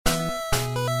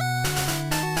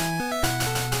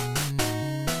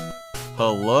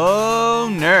Hello,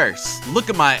 nurse. Look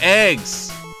at my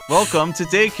eggs. Welcome to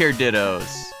Daycare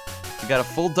Dittos. We got a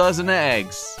full dozen of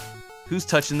eggs. Who's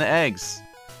touching the eggs?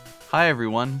 Hi,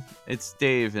 everyone. It's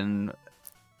Dave, and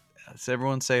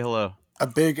everyone say hello. A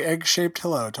big egg-shaped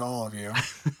hello to all of you.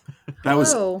 That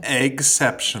was Hello.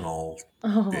 exceptional,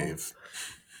 Dave.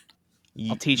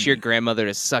 I'll teach your grandmother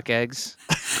to suck eggs.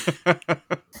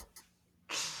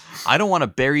 I don't want to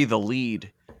bury the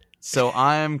lead, so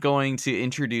I'm going to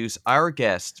introduce our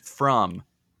guest from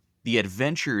the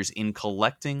Adventures in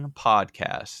Collecting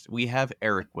podcast. We have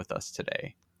Eric with us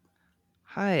today.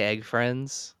 Hi, egg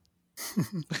friends.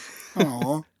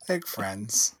 Oh, egg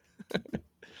friends.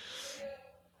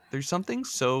 There's something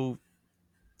so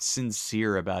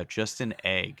sincere about just an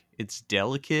egg. It's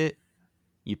delicate.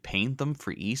 You paint them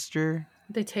for Easter.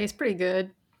 They taste pretty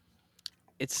good.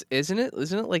 Isn't it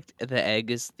like the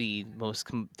egg is the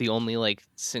the only like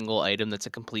single item that's a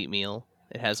complete meal?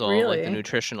 It has all like the Really?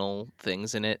 nutritional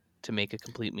things in it to make a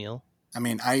complete meal. I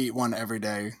mean, I eat one every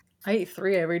day. I eat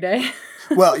 3 every day.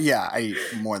 Well, yeah, I eat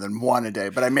more than one a day,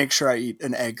 but I make sure I eat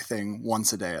an egg thing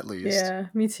once a day at least. Yeah,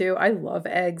 me too. I love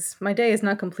eggs. My day is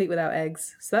not complete without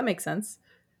eggs, so that makes sense.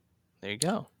 There you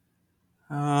go.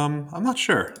 I'm not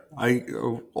sure. I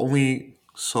only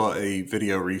saw a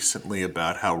video recently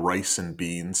about how rice and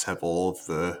beans have all of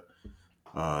the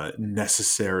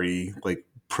necessary like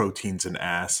proteins and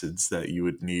acids that you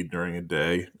would need during a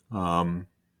day. I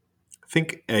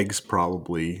think eggs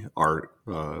probably are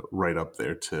right up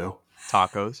there too.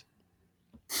 Tacos.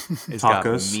 It's Tacos.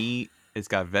 got meat. It's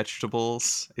got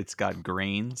vegetables. It's got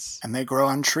grains. And they grow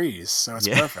on trees, so it's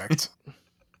perfect.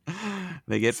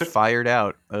 They get fired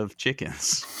out of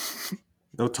chickens.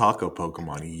 No taco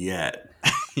Pokemon yet.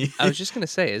 I was just gonna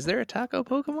say, is there a taco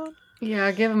Pokemon?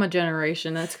 Yeah, give them a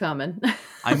generation. That's coming.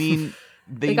 I mean,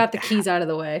 They got the keys out of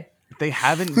the way. They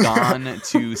haven't gone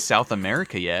to South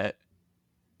America yet.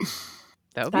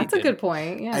 That would That's be a good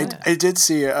point. Yeah. I did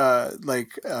see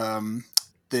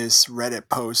this Reddit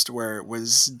post where it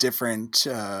was different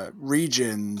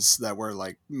regions that were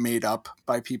like made up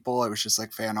by people. It was just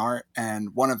like fan art,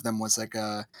 and one of them was like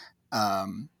a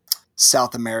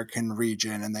South American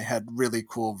region, and they had really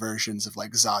cool versions of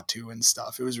like Xatu and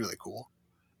stuff. It was really cool.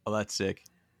 Oh, that's sick.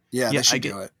 Yeah, Yeah, they should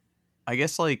do it. I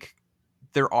guess like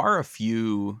there are a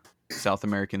few South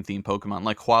American themed Pokemon.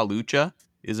 Like Hualucha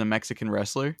is a Mexican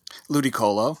wrestler.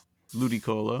 Ludicolo.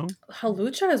 Ludicolo.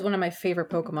 Halucha is one of my favorite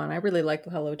Pokemon. I really like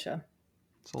Halucha.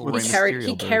 It's a little He Rey Mysterio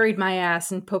he bird. carried my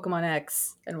ass in Pokemon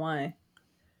X and Y.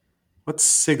 What's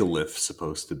Sigilyph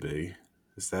supposed to be?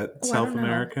 Is that Oh, I South don't know.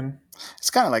 American?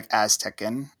 It's kind of like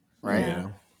Aztecan, right? Yeah.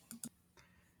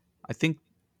 I think,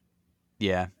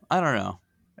 yeah, I don't know.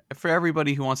 For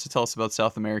everybody who wants to tell us about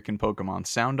South American Pokemon,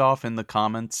 sound off in the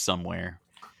comments somewhere.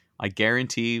 I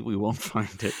guarantee we won't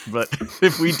find it, but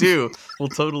if we do, we'll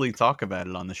totally talk about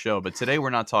it on the show. But today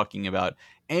we're not talking about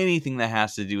anything that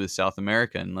has to do with South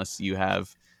America unless you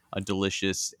have a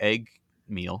delicious egg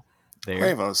meal there.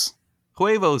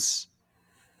 Huevos.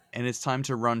 And it's time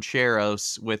to run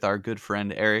Cheros with our good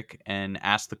friend Eric and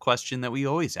ask the question that we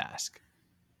always ask.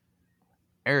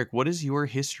 Eric, what is your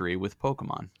history with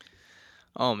Pokemon?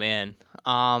 Oh man.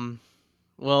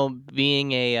 Well,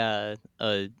 being a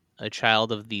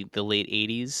child of the late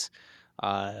 '80s,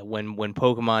 when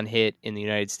Pokemon hit in the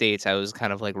United States, I was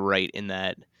kind of like right in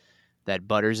that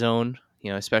butter zone.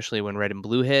 You know, especially when Red and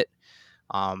Blue hit.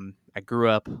 I grew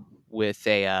up with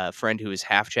a friend who is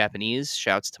half Japanese.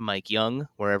 Shouts to Mike Young,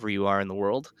 wherever you are in the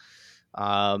world.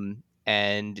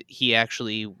 And he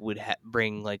actually would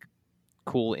bring like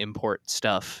cool import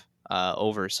stuff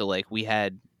over. So like we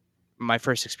had my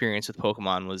first experience with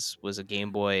Pokemon was a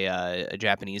Game Boy, a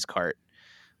Japanese cart.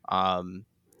 And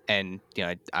you know,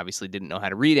 I obviously didn't know how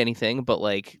to read anything, but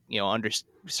like, you know,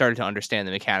 started to understand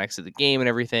the mechanics of the game and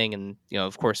everything. And you know,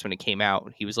 of course, when it came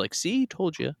out, he was like, "See,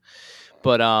 told you."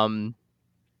 But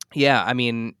yeah, I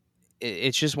mean,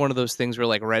 it's just one of those things where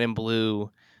like Red and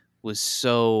Blue was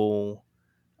so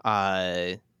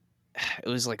it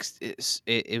was like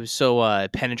it was so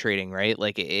penetrating, right?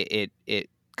 Like it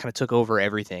kind of took over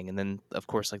everything. And then of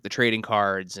course like the trading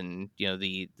cards and you know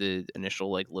the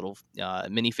initial like little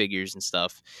minifigures and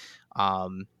stuff.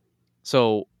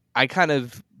 So I kind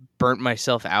of burnt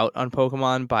myself out on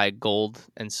Pokemon by Gold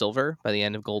and Silver, by the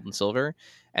end of Gold and Silver,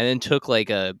 and then took like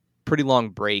a pretty long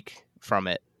break from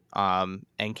it,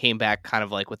 and came back kind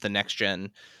of like with the next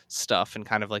gen stuff and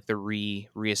kind of like the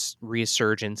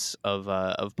resurgence of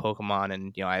Pokemon.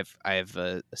 And you know, I have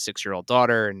a 6-year-old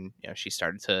daughter, and you know she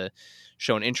started to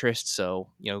show an interest, so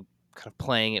you know, kind of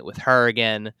playing it with her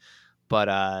again. But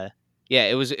yeah,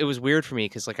 it was weird for me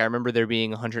because like I remember there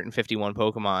being 151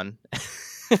 Pokemon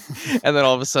And then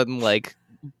all of a sudden, like,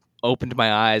 opened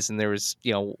my eyes, and there was,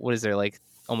 what is there, like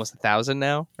almost 1,000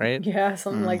 now, right? Yeah,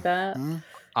 something like that.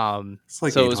 It's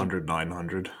like So it was 800,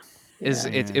 900. is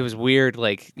Yeah. it was weird,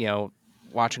 like,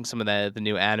 watching some of the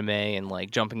new anime and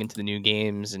like jumping into the new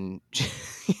games, and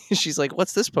she's like,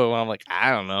 "What's this Pokemon?" I'm like,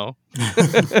 "I don't know."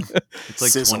 It's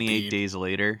like 28 Sizzlepede. days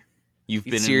later. You've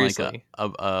been Seriously. in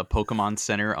like a Pokemon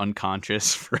Center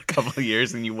unconscious for a couple of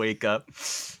years, and you wake up.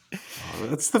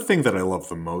 That's the thing that I love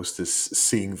the most, is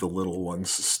seeing the little ones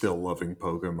still loving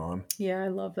Pokemon. Yeah, I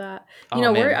love that. Oh,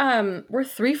 man. We're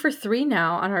 3 for 3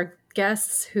 now on our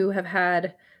guests who have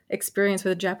had experience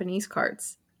with Japanese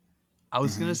cards. I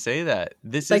was gonna say that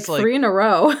this Like is like 3 in a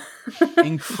row.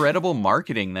 incredible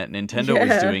marketing that Nintendo was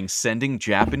Yeah. doing, sending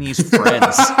Japanese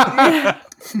friends.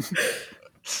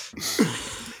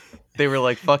 They were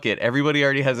like, "Fuck it, everybody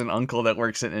already has an uncle that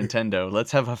works at Nintendo.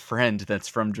 Let's have a friend that's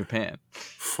from Japan."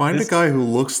 Find a guy who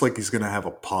looks like he's going to have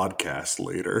a podcast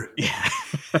later. Yeah,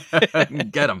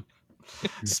 get him.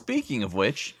 Speaking of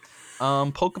which,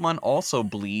 Pokemon also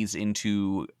bleeds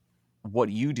into what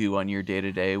you do on your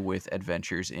day-to-day with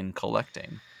adventures in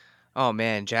collecting. Oh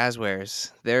man,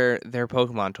 Jazzwares. Their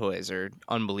Pokemon toys are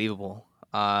unbelievable.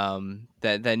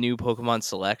 That new Pokemon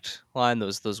Select line,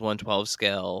 those 112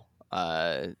 scale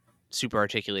super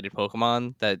articulated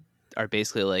Pokemon that are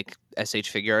basically like SH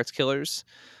Figure Arts killers.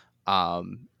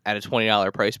 At a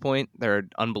 $20 price point, they're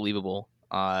unbelievable.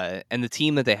 And the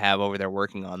team that they have over there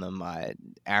working on them,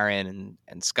 Aaron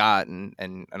and Scott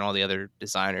and all the other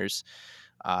designers,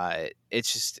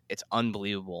 it's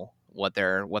unbelievable what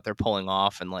they're pulling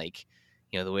off, and like,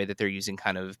 the way that they're using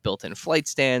kind of built-in flight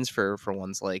stands for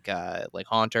ones like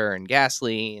Haunter and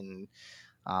Ghastly, and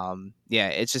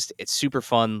it's super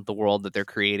fun, the world that they're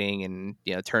creating, and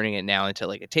turning it now into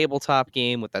like a tabletop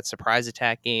game with that surprise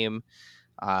attack game.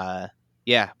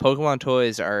 Pokemon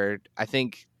toys are, I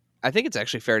think it's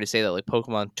actually fair to say that like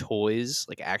Pokemon toys,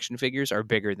 like action figures, are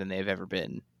bigger than they've ever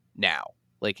been now,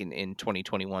 like in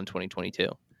 2021, 2022.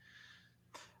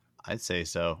 I'd say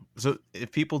so. So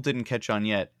if people didn't catch on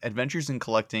yet, Adventures in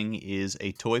Collecting is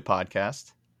a toy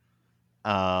podcast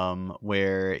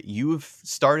where you've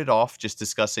started off just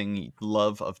discussing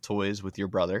love of toys with your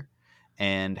brother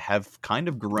and have kind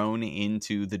of grown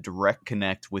into the direct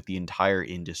connect with the entire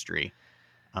industry.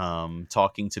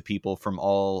 Talking to people from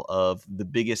all of the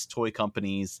biggest toy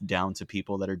companies down to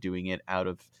people that are doing it out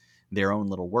of their own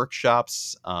little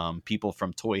workshops, people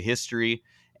from toy history,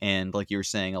 and like you were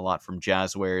saying, a lot from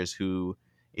Jazzwares, who,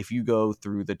 if you go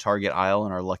through the Target aisle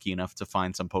and are lucky enough to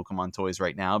find some Pokemon toys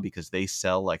right now, because they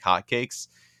sell like hotcakes,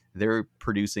 they're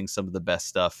producing some of the best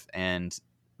stuff. And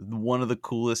one of the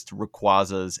coolest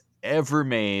Rayquazas ever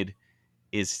made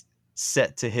is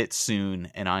set to hit soon,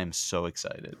 and I am so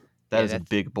excited. That is a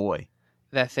big boy.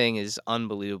 That thing is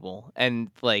unbelievable.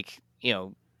 And like,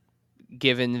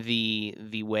 given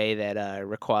the way that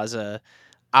Rayquaza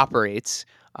operates,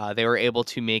 they were able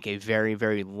to make a very,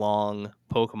 very long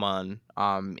Pokemon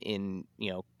in,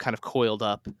 kind of coiled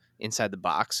up inside the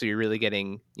box. So you're really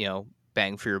getting,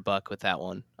 bang for your buck with that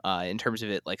one, in terms of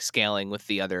it like scaling with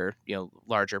the other,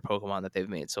 larger Pokemon that they've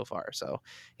made so far. So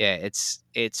yeah, it's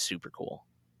super cool.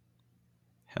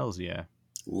 Hells yeah.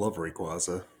 Love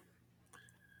Rayquaza.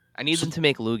 I need them to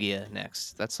make Lugia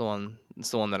next. That's the one. That's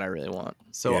the one that I really want.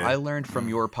 So Yeah. I learned from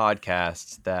your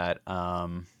podcast that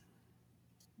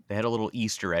they had a little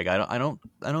Easter egg. I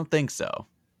don't think so.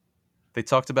 They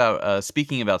talked about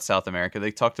speaking about South America.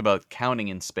 They talked about counting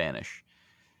in Spanish.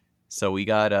 So we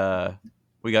got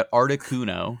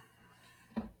Articuno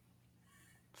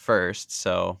first.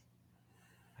 So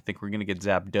I think we're gonna get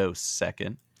Zapdos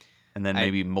second, and then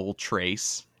maybe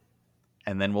Moltres,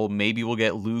 and then we'll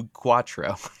get Lug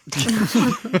Quattro.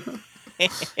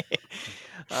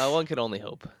 One could only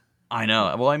hope. I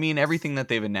know. Well, I mean, everything that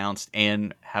they've announced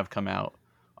and have come out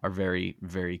are very,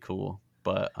 very cool.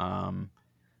 But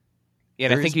yeah,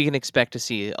 and I think you can expect to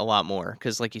see a lot more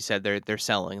because, like you said, they're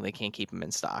selling. They can't keep them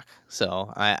in stock.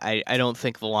 So I don't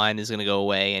think the line is going to go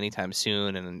away anytime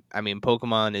soon. And I mean,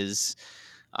 Pokemon is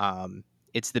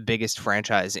it's the biggest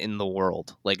franchise in the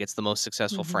world. Like, it's the most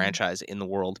successful franchise in the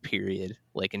world, period.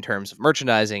 Like, in terms of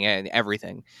merchandising and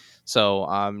everything. So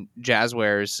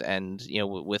Jazzwares and,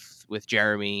 with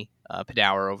Jeremy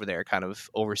Padower over there kind of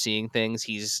overseeing things,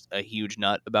 he's a huge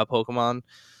nut about Pokemon.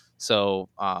 So,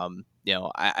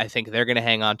 I think they're going to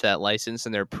hang on to that license,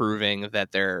 and they're proving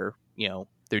that they're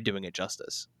doing it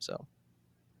justice. So,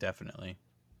 definitely.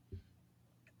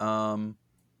 But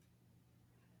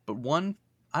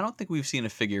I don't think we've seen a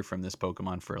figure from this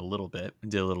Pokemon for a little bit. I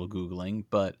did a little Googling,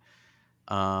 but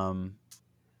an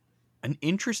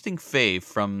interesting fave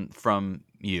from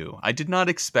you. I did not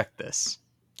expect this.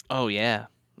 Oh yeah,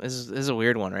 this is a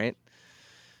weird one, right?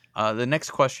 The next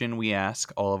question we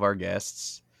ask all of our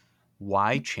guests: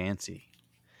 why Chansey?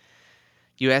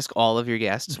 You ask all of your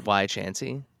guests why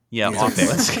Chansey. Yeah, Yeah. off air.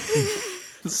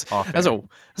 That's Off that's air. a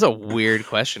that's a weird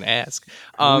question to ask.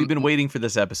 Well, we've been waiting for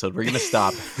this episode. We're gonna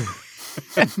stop.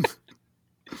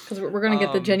 Because we're going to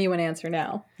get the Um, genuine answer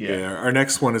now. Yeah. Our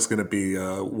next one is going to be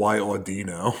why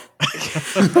Audino?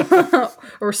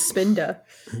 Or Spinda.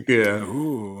 Yeah.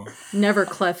 Ooh. Never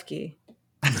Klefki.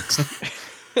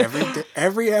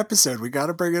 Every episode, we got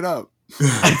to bring it up.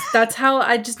 That's how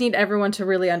I just need everyone to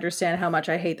really understand how much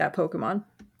I hate that Pokemon.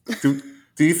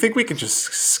 Do you think we could just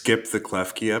skip the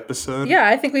Klefki episode? Yeah,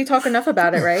 I think we talk enough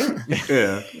about it, right?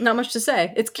 Yeah. Not much to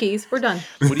say. It's keys. We're done.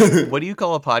 What do you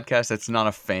call a podcast that's not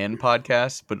a fan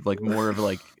podcast, but like more of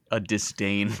like a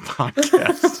disdain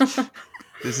podcast?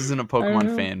 This isn't a Pokemon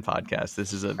know. fan podcast.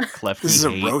 This is a Klefki This is a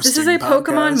hate. roasting This is a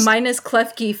Pokemon podcast. minus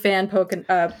Klefki fan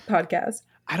podcast.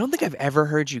 I don't think I've ever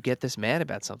heard you get this mad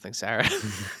about something, Sarah.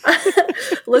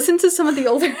 Listen to some of the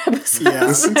older episodes. Yeah.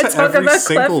 Listen I to talk every about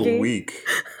single Klefki. week.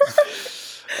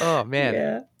 Oh man.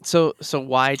 Yeah. So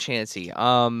why Chansey?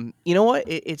 You know what?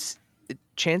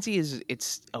 Chansey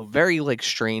it's a very like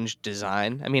strange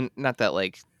design. I mean, not that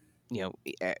like,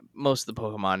 most of the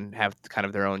Pokemon have kind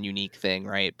of their own unique thing,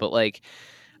 right? But like,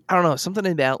 I don't know, something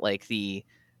about like the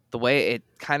way it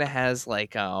kind of has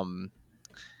like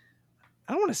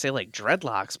I don't want to say like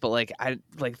dreadlocks, but like I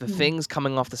like the things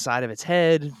coming off the side of its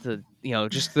head,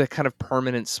 just the kind of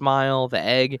permanent smile, the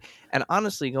egg, and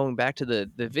honestly, going back to the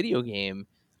video game,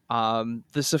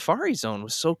 the Safari Zone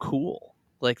was so cool.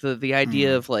 Like the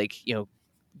idea of like the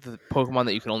Pokemon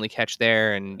that you can only catch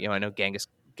there, and I know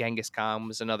Genghis-Khan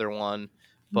was another one,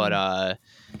 but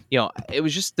it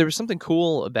was just there was something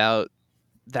cool about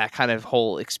that kind of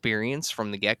whole experience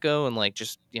from the get-go, and like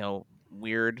just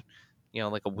weird,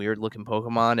 like a weird looking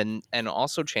Pokemon, and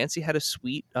also Chansey had a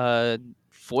sweet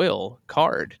foil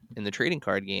card in the trading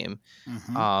card game.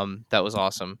 That was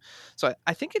awesome. So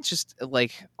I think it's just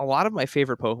like a lot of my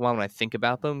favorite Pokemon, when I think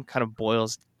about them, kind of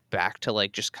boils back to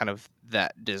like just kind of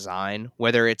that design,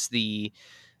 whether it's the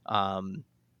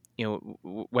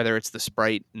whether it's the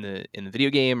sprite in the video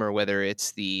game, or whether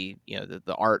it's the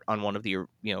art on one of the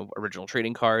original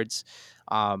trading cards.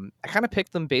 I kind of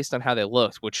picked them based on how they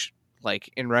looked, which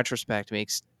like in retrospect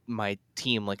makes my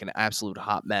team like an absolute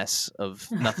hot mess of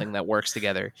nothing that works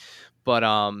together. But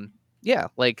yeah,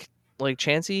 like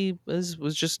Chansey was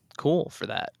just cool for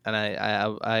that, and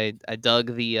I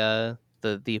dug the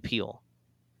appeal.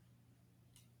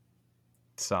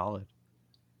 Solid.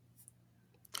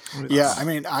 Yeah, I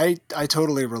mean, I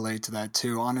totally relate to that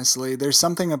too, honestly. There's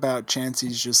something about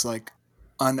Chansey's just like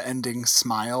unending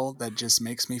smile that just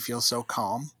makes me feel so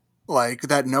calm. Like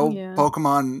that no Yeah.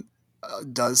 Pokemon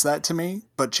does that to me,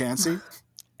 but Chansey.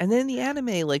 And then the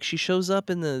anime, like she shows up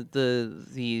in the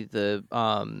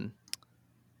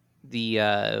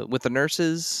with the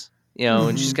nurses,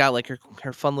 and she's got like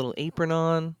her fun little apron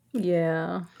on.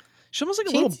 Yeah. She's almost like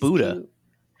a little Chansey's Buddha. cute.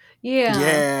 Yeah.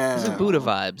 There's Yeah. like Buddha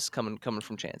vibes coming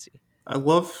from Chansey. I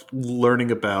love learning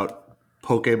about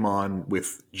Pokemon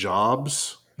with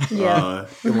jobs. Yeah.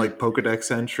 In like Pokedex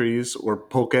entries, or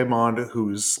Pokemon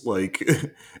whose like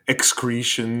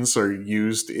excretions are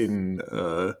used in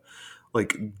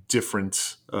like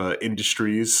different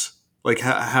industries, like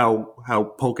how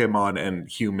Pokemon and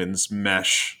humans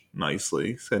mesh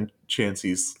nicely. And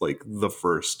Chansey's like the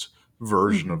first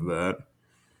version of that.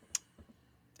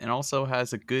 And also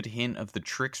has a good hint of the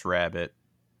Trix Rabbit.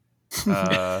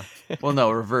 Well,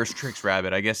 no, reverse Trix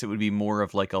Rabbit. I guess it would be more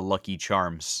of like a Lucky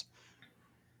Charms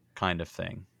kind of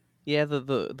thing. Yeah,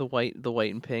 the white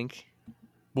and pink.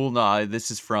 Well, no, this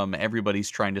is from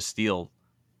Everybody's Trying to Steal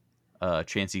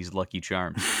Chansey's Lucky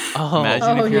Charms. Oh,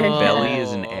 Imagine if your yeah. belly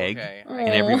is an egg, okay. Oh. and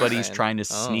everybody's Man. trying to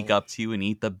sneak Oh. up to you and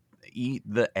eat the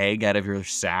egg out of your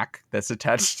sack that's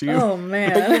attached to you. Oh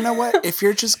man. But you know what? If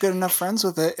you're just good enough friends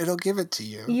with it, it'll give it to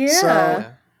you. Yeah. So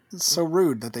Yeah. it's so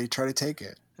rude that they try to take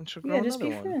it. And she'll grow Yeah, just another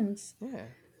be one. friends.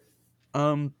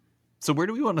 Yeah. So where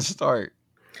do we want to start?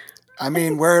 I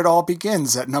mean, where it all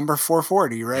begins at number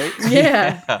 440, right?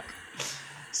 Yeah.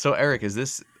 So Eric, was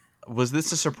this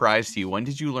a surprise to you? When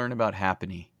did you learn about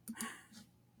Happiny?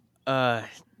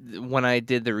 When I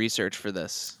did the research for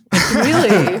this.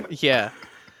 Really? Yeah.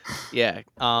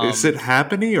 Is it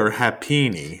Happiny or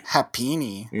Happini?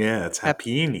 Happini. Yeah, it's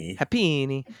Happini.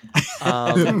 Happy.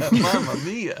 Mamma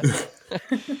mia!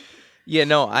 Yeah,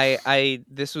 no, I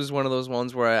this was one of those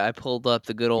ones where I pulled up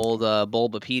the good old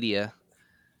Bulbapedia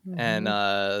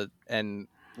and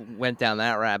went down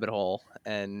that rabbit hole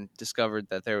and discovered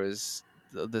that there was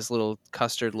this little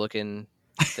custard looking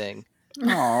thing.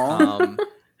 Aw.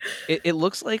 It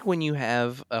looks like when you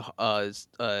have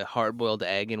a hard-boiled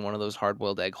egg in one of those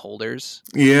hard-boiled egg holders.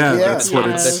 Yeah, Yeah. that's what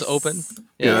That's it's. open.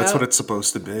 Yeah, that's Yep. what it's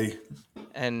supposed to be.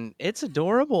 And it's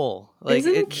adorable. Like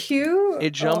Isn't it cute?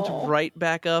 it jumped Oh. right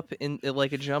back up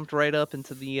it jumped right up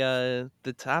into the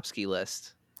Topsky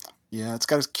list. Yeah, it's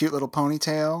got a cute little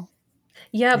ponytail.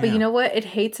 Yeah, but Yeah. you know what? It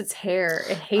hates its hair.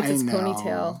 It hates I its know,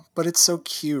 ponytail. but it's so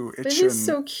cute. It But it shouldn't. is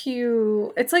so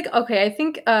cute. It's like, okay, I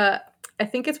think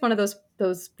it's one of those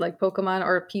like Pokemon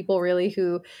or people really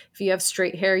who, if you have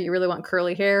straight hair, you really want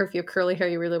curly hair. If you have curly hair,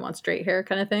 you really want straight hair,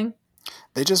 kind of thing.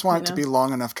 They just want it to know? be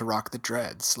long enough to rock the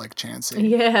dreads, like Chansey.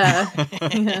 Yeah.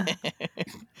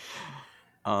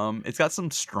 Yeah. It's got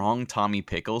some strong Tommy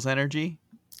Pickles energy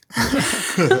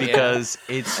Yeah. because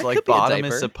its That like could be a bottom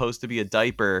is diaper. supposed to be a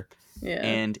diaper, Yeah.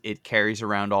 and it carries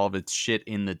around all of its shit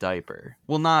in the diaper.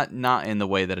 Well, not in the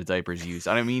way that a diaper is used.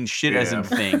 I don't mean shit as in Yeah.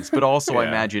 things, but also I Yeah.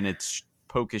 imagine it's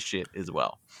Poke shit as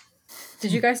well.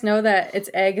 Did you guys know that its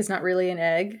egg is not really an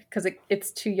egg because it's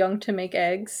too young to make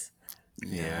eggs?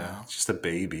 Yeah, it's just a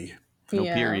baby. No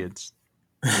Yeah. periods.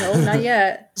 No, not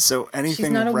yet. So anything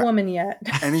She's not a woman yet.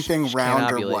 anything She round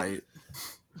can't or ovulate. white.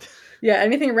 Yeah,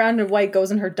 anything round and white goes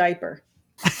in her diaper.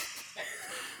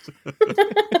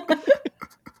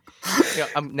 Yeah,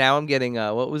 I'm getting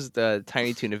what was the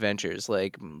Tiny Toon Adventures,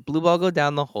 like blue ball go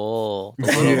down the hole. The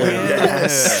little Yeah. whale.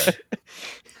 Yes.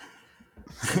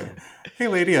 Hey,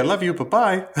 lady, I love you.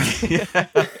 Bye-bye.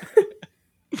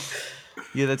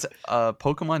 Yeah, that's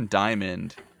Pokemon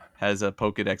Diamond has a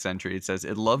Pokedex entry. It says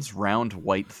it loves round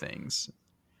white things.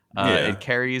 Yeah. It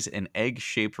carries an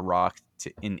egg-shaped rock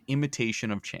in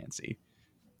imitation of Chansey.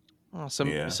 Oh, so,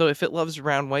 Yeah. so if it loves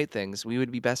round white things, we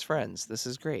would be best friends. This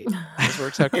is great. This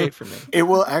works out great for me. It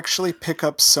will actually pick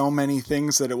up so many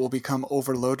things that it will become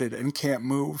overloaded and can't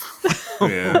move.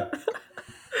 Yeah.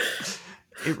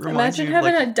 It reminds Imagine me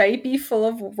having of, a diaper full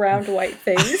of round white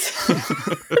things.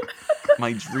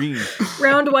 my dream.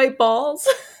 Round white balls.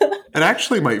 It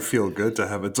actually might feel good to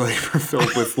have a diaper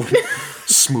filled with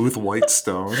smooth white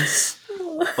stones.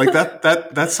 Like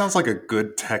that sounds like a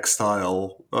good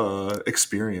textile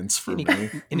experience for me.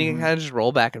 And you can kind of just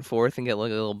roll back and forth and get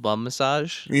like a little bum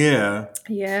massage. Yeah.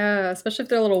 Yeah, especially if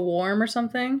they're a little warm or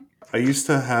something. I used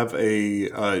to have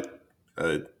a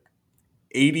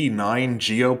 89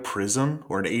 Geo Prism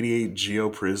or an 88 Geo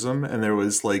Prism, and there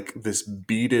was like this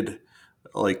beaded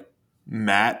like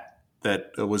mat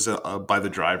that was by the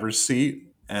driver's seat,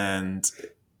 and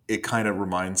it kind of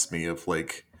reminds me of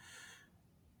like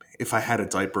if I had a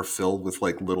diaper filled with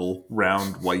like little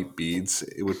round white beads,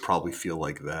 it would probably feel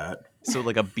like that. So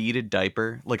like a beaded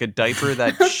diaper, like a diaper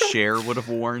that Cher would have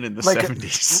worn in the Like a-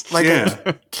 70s. Like Yeah.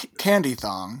 a candy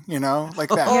thong, you know? Like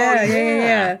that.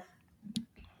 Yeah.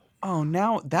 Oh,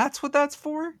 now that's what that's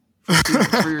for?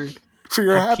 For For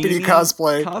your Happy bikini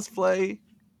cosplay. Cosplay?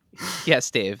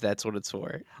 Yes, Dave, that's what it's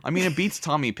for. I mean, it beats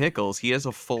Tommy Pickles. He has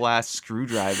a full-ass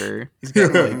screwdriver. He's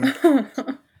got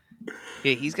like...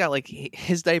 Yeah, he's got like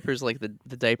his diaper's like the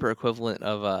diaper equivalent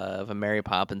of a Mary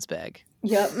Poppins bag.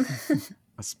 Yep.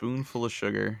 A spoonful of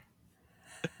sugar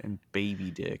and baby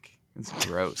dick. It's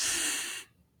gross.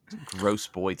 Gross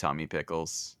boy, Tommy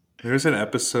Pickles. There's an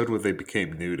episode where they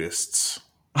became nudists.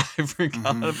 I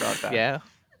forgot about that. Yeah.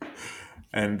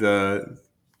 And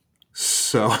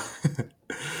so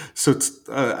it's,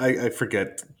 I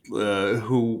forget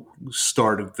who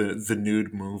started the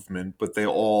nude movement, but they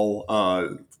all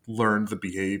learned the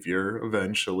behavior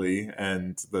eventually,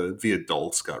 and the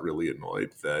adults got really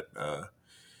annoyed that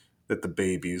that the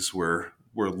babies were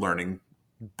learning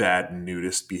bad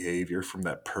nudist behavior from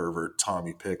that pervert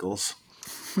Tommy Pickles.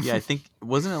 Yeah, I think,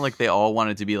 wasn't it like they all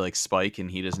wanted to be like Spike and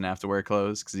he doesn't have to wear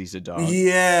clothes because he's a dog? I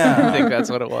Yeah. think that's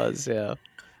what it was. Yeah.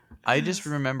 I just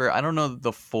remember, I don't know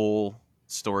the full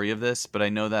story of this, but I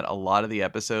know that a lot of the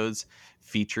episodes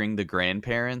featuring the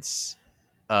grandparents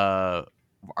are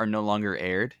no longer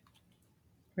aired.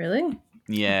 Really?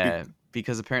 Yeah,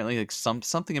 because apparently like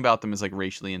something about them is like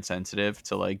racially insensitive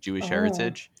to like Jewish Oh.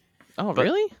 heritage. Oh, But-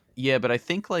 really? Yeah, but I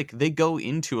think like they go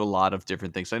into a lot of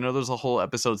different things. I know there's a whole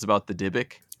episodes about the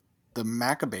Dybbuk, The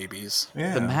Macababies.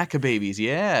 Yeah. the Maccababies.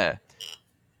 Yeah,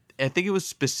 I think it was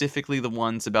specifically the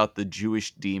ones about the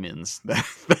Jewish demons that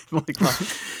like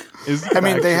is. I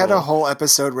mean, they had a actual- whole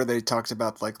episode where they talked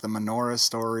about like the menorah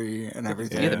story and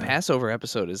everything. Yeah, the Yeah. Passover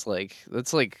episode is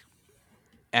that's like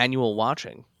annual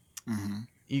watching. Mhm.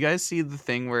 You guys see the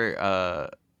thing where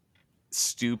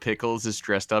Stu Pickles is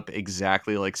dressed up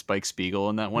exactly like Spike Spiegel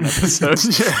in that one episode?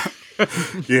 Yeah.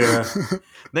 Yeah.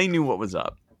 They knew what was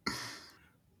up.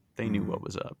 They knew what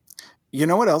was up. You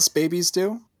know what else babies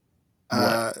do?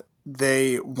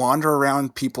 they wander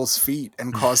around people's feet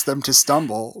and cause them to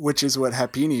stumble, which is what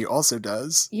Happini also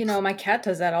does. You know, my cat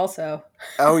does that also.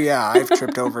 Oh yeah, I've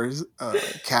tripped over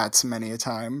cats many a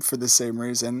time for the same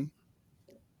reason.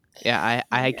 Yeah,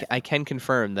 I can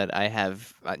confirm that I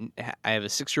have a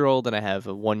 6-year-old and I have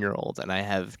a 1-year-old, and I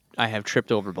have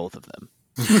tripped over both of them.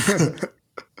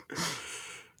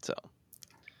 So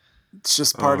It's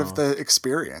just part of the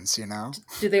experience, you know.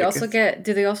 Do they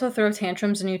also throw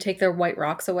tantrums and you take their white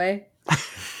rocks away?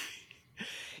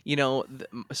 you know,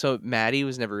 so Maddie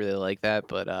was never really like that,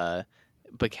 but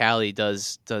Callie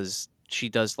does she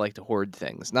does like to hoard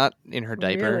things, not in her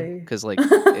diaper, Really? because like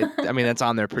I mean that's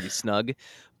on there pretty snug,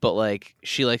 but like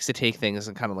she likes to take things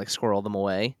and kind of like squirrel them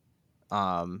away.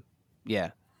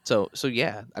 Yeah. So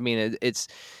yeah, I mean it's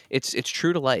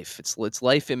true to life. It's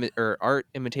life or art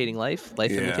imitating life,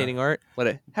 life Yeah. imitating art.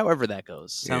 However that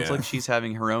goes. Sounds Yeah. like she's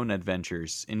having her own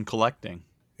adventures in collecting.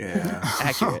 Yeah.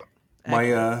 Accurate.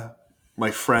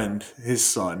 My friend, his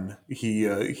son, he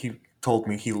told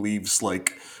me he leaves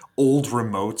like old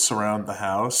remotes around the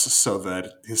house so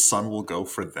that his son will go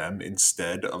for them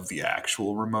instead of the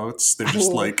actual remotes. They're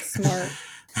just Ooh, like smart.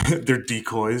 they're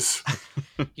decoys.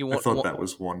 I want thought that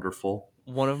was wonderful.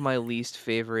 One of my least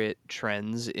favorite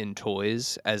trends in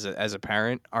toys as a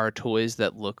parent are toys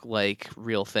that look like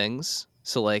real things.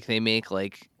 So like they make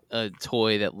like a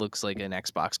toy that looks like an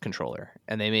Xbox controller,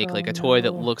 and they make like a toy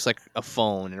that no. looks like a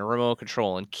phone and a remote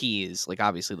control and keys. Like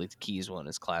obviously like the keys one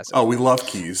is classic. Oh, we love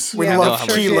keys. We Yeah, love we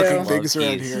sure key-looking do. things Love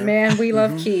around keys. here. Man, we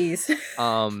love Mhm. keys.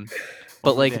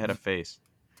 But like they had a face.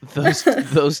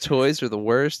 those toys are the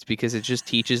worst because it just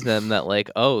teaches them that like,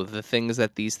 oh, the things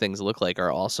that these things look like are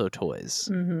also toys.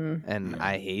 Hmm. And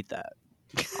I hate that.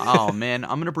 Oh man,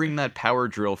 I'm gonna bring that power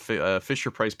drill,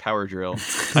 Fisher Price power drill.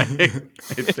 I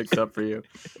picked up for you.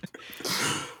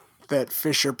 That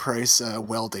Fisher Price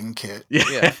welding kit.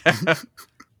 Yeah.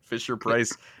 Fisher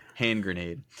Price hand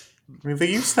grenade. I mean, they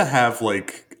used to have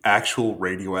like actual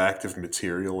radioactive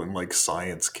material in like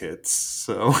science kits,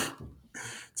 so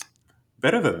it's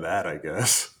better than that, I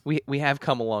guess. We have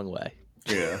come a long way.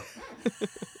 Yeah.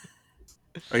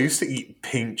 I used to eat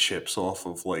paint chips off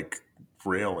of like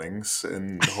railings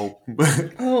and hope.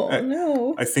 Oh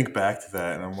no. I think back to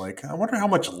that and I'm like, I wonder how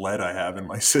much lead I have in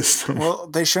my system. Well,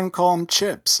 they shouldn't call them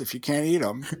chips if you can't eat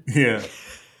them. Yeah.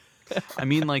 I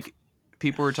mean, like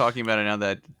people were talking about it now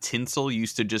that tinsel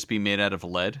used to just be made out of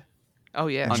lead Oh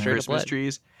yeah, on straight up Christmas lead.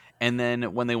 trees, and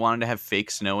then when they wanted to have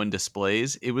fake snow in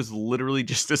displays, it was literally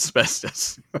just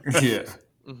asbestos. Yeah.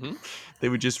 Mm-hmm. They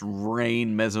would just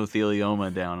rain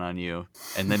mesothelioma down on you,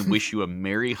 and then wish you a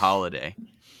merry holiday.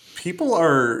 People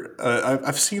are.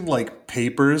 I've seen like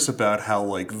papers about how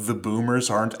like the boomers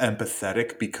aren't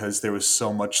empathetic because there was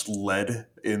so much lead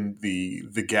in the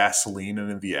gasoline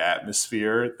and in the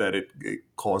atmosphere that it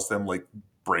caused them like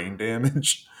brain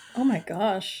damage. Oh my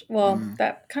gosh. Well, Mm.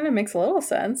 that kind of makes a little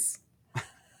sense.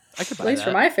 I could At buy least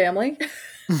for that. my family.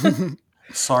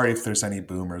 Sorry if there's any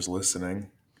boomers listening.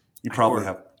 You probably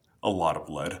have a lot of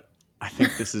lead. I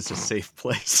think this is a safe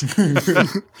place.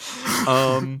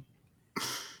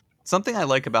 Something I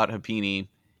like about Happini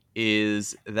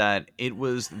is that it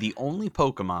was the only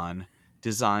Pokemon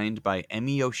designed by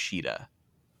Emi Yoshida.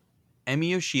 Emi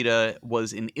Yoshida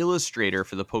was an illustrator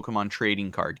for the Pokemon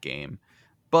trading card game,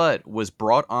 but was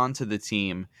brought onto the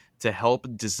team to help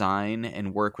design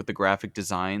and work with the graphic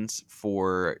designs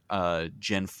for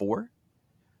Gen 4.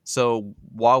 So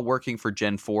while working for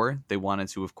Gen 4, they wanted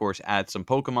to, of course, add some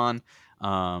Pokemon.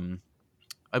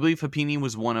 I believe Happini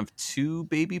was one of 2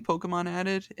 baby Pokemon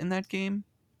added in that game.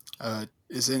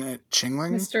 Isn't it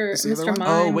Chingling? Mr. Is the other Mr. one? Mime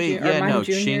Oh, wait, Ju- or yeah, Mime no,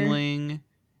 Jr.? Chingling,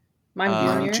 Mime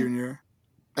Mime Jr. Jr.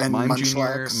 And Mime Jr.,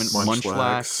 Munchlax.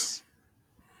 Munchlax,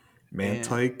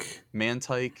 Mantike.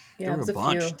 Mantike. Yeah, There were there's a a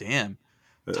bunch. few. Damn.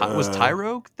 Was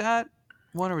Tyrogue that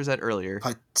one, or was that earlier?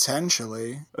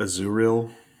 Potentially.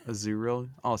 Azurill. Azurill?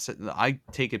 Oh, I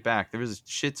take it back. There was a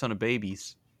shit ton of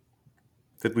babies.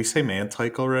 Did we say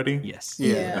Mantike already? Yes.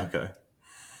 Yeah. Okay.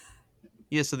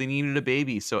 Yeah, so they needed a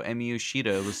baby. So Emi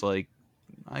Yoshida was like,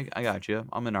 I got you.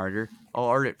 I'm an arter. I'll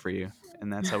art it for you.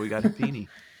 And that's how we got Happini.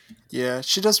 Yeah,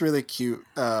 she does really cute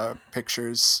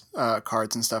pictures,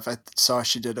 cards and stuff. I saw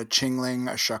she did a Chingling,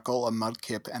 a Shuckle, a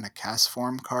Mudkip, and a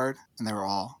Castform card, and they were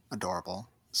all adorable.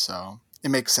 So it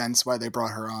makes sense why they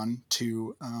brought her on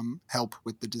to help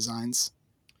with the designs.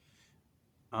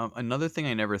 Another thing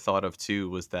I never thought of, too,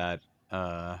 was that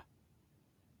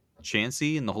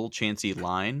Chansey and the whole Chansey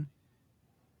line,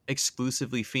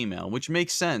 exclusively female, which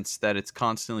makes sense that it's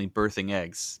constantly birthing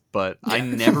eggs, but I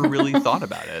never really thought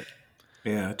about it.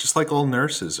 Yeah, just like all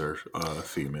nurses are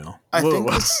female. I Whoa.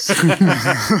 think this,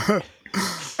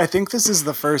 I think this is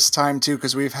the first time too,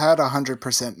 because we've had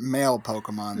 100% male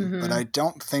Pokemon, but Mhm. I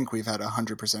don't think we've had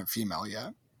 100% female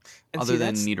yet. And Other see, than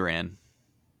that's Nidoran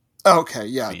Okay,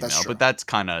 yeah, that's female, true.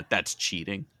 but that's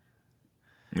cheating.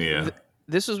 Yeah.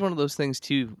 this was one of those things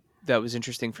too that was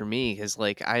interesting for me because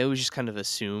like I always just kind of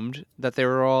assumed that they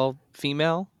were all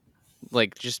female,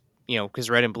 like just because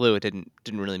red and blue it didn't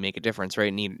really make a difference,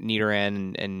 right?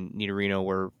 Nidoran and Nidorino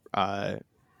were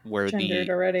Gendered the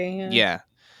already. Yeah. yeah,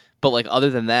 but like other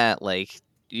than that, like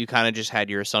you kind of just had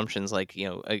your assumptions, like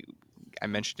I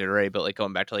mentioned it already, but like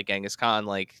going back to like Genghis Khan,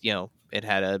 like it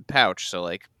had a pouch, so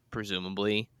like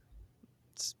presumably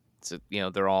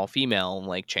they're all female, and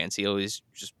like Chansey always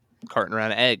just carting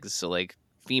around eggs, so like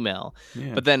female.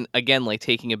 Yeah. But then again, like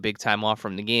taking a big time off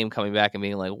from the game, coming back and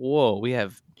being like, whoa, we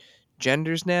have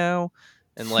genders now,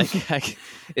 and like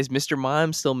is Mr.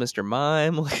 Mime still Mr.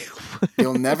 Mime? Like,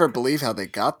 You'll never believe how they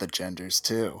got the genders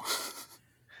too.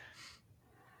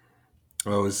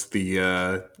 Oh, is the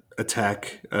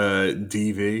attack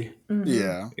DV? Mhm.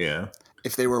 Yeah. Yeah.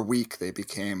 If they were weak, they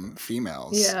became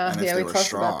females. Yeah, And if yeah, they we were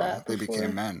talked about strong, that they before.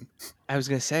 became men. I was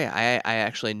gonna say I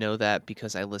actually know that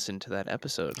because I listened to that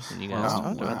episode when you guys Oh,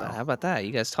 talked about that. wow. How about that?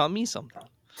 You guys taught me something.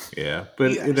 Yeah,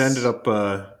 but Yes. it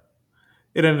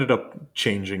ended up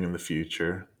changing in the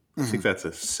future. I think that's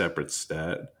a separate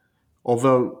stat.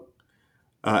 Although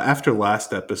after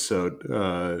last episode,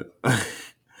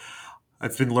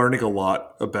 I've been learning a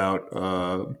lot about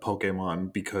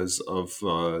Pokemon because of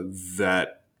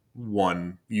that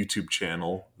one YouTube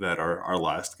channel that our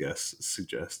last guest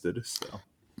suggested. So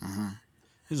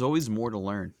There's always more to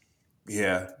learn.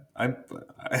 yeah,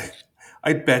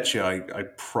 I bet you I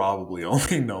probably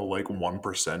only know like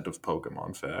 1% of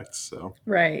Pokemon facts. So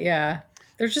Right. Yeah.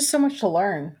 There's just so much to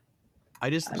learn. I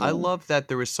mean- love that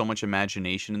there was so much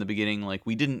imagination in the beginning. Like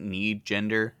we didn't need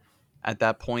gender at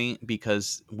that point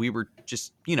because we were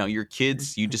just you're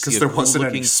kids. You just see because a there cool wasn't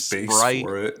any looking space sprite.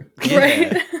 for it. Yeah.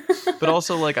 Right. But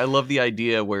also like I love the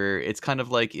idea where it's kind of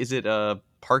like is it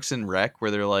Parks and Rec where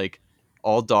they're like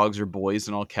all dogs are boys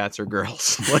and all cats are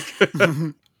girls.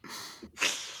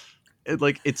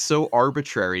 Like it's so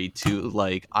arbitrary to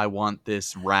like I want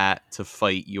this rat to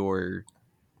fight your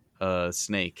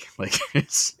snake. Like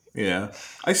it's Yeah,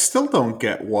 I still don't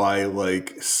get why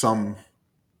like some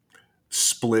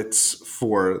splits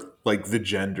for like the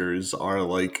genders are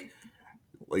like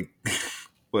what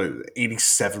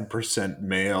 87%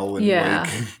 male and Yeah.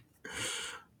 like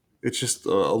it's just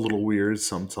a little weird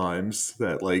sometimes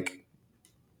that like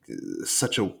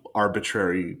such a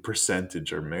arbitrary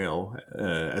percentage are male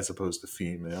as opposed to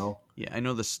female. yeah, I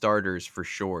know the starters for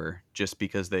sure just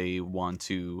because they want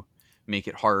to make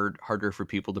it harder for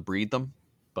people to breed them.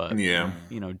 But Yeah,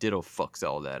 Ditto fucks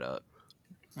all that up.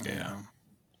 yeah.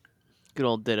 Good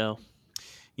old Ditto.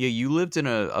 Yeah, you lived in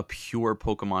a pure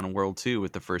Pokemon world too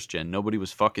with the first gen. Nobody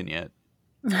was fucking yet.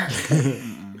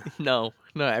 No,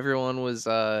 everyone was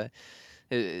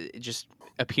just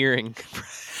appearing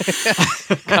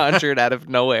conjured out of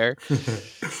nowhere.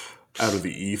 Out of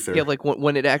the ether. Yeah, like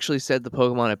when it actually said the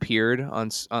Pokemon appeared on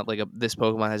this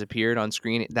Pokemon has appeared on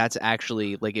screen, that's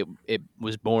actually like it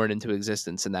was born into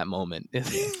existence in that moment.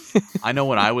 I know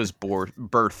when I was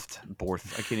birthed,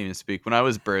 I can't even speak. When I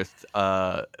was birthed,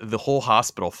 the whole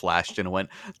hospital flashed and went.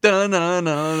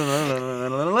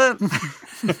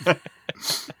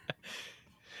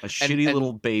 A shitty and-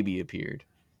 little baby appeared.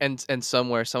 and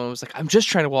somewhere someone was like, "I'm just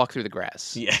trying to walk through the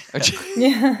grass." Yeah.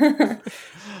 Yeah.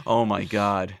 Oh my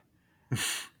god.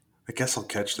 I guess I'll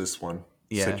catch this one,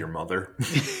 Yeah. said your mother.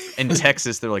 In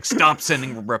Texas, they're like, stop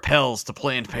sending repels to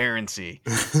Planned Parenthood.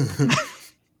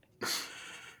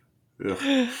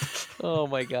 Ugh. Oh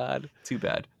my god. Too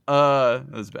bad.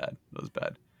 That was bad.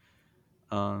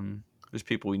 There's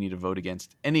people we need to vote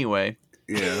against. Anyway,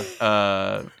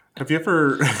 Yeah. Have you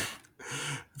ever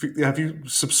have you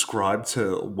subscribed to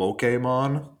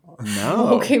Wokemon?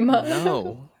 no. Pokemon.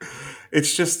 No.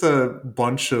 It's just a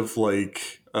bunch of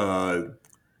like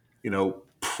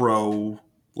pro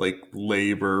like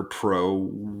labor, pro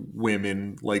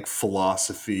women like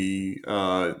philosophy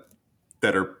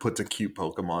that are put to cute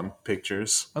Pokemon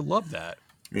pictures. I love that.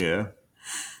 Yeah.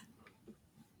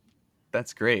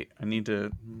 That's great. I need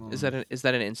to. Is that an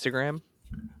Instagram?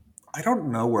 I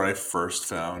don't know where I first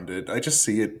found it. I just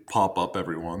see it pop up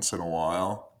every once in a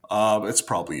while. It's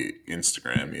probably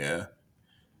Instagram, yeah.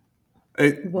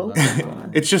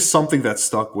 Pokemon. It's just something that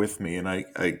stuck with me, and I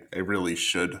really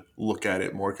should look at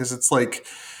it more because it's like,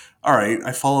 all right,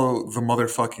 I follow the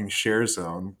motherfucking share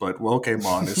zone, but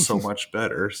Pokemon is so much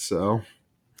better. So,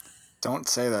 Don't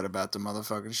say that about the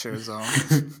motherfucking share zone.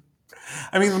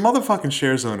 I mean, the motherfucking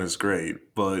share zone is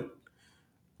great, but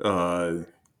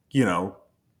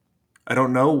I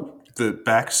don't know the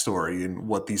backstory and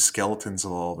what these skeletons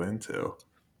evolve into.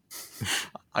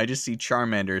 I just see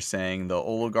Charmander saying the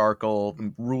oligarchical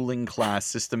ruling class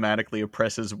systematically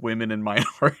oppresses women and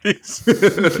minorities.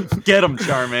 Get him,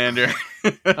 Charmander.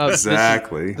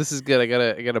 Exactly. This is good. I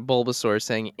got a Bulbasaur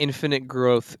saying infinite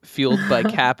growth fueled by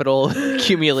capital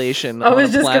accumulation I on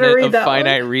was a just gonna planet read of that one.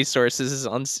 finite resources is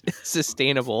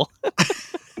unsustainable.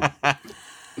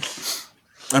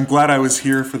 I'm glad I was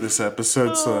here for this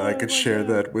episode so that I could share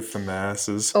that with the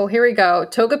masses. Oh, here we go.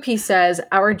 Togepi says,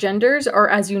 our genders are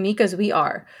as unique as we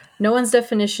are. No one's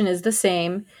definition is the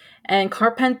same. And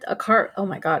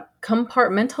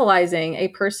compartmentalizing a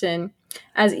person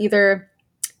as either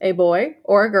a boy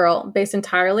or a girl based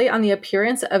entirely on the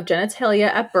appearance of genitalia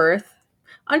at birth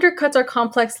undercuts our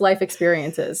complex life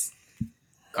experiences.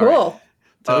 Cool.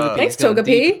 All right. Thanks, going deep.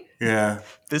 Togepi. Yeah.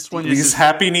 This one These just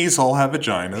happy knees all have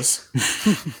vaginas.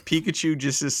 Pikachu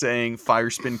just is saying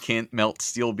Firespin can't melt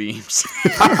steel beams.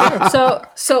 So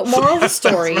moral of the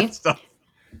story. That's messed up.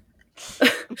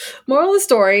 Moral of the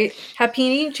story,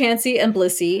 Happiny, Chansey, and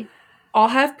Blissey all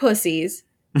have pussies,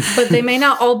 but they may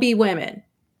not all be women.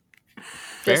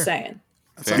 Fair. Just saying.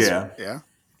 That sounds- Yeah. Yeah.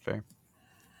 Fair.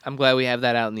 I'm glad we have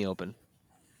that out in the open.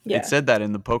 Yeah. It said that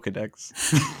in the Pokedex.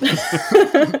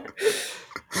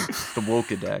 The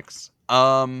Wokedex.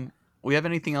 We have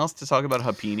anything else to talk about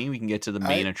Happiny? We can get to the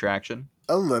main attraction.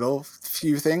 A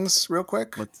few things real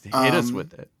quick. Let's hit us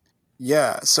with it.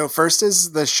 Yeah. So first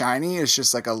is the shiny is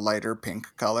just like a lighter pink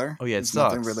color. Oh, yeah, it It's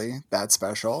nothing sucks. really that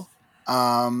special.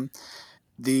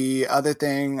 The other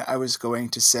thing I was going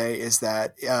to say is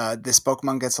that this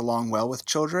Pokemon gets along well with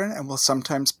children and will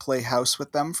sometimes play house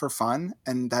with them for fun,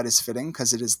 and that is fitting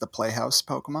because it is the Playhouse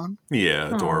Pokemon.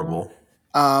 Yeah, adorable.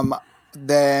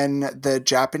 Then the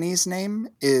Japanese name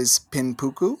is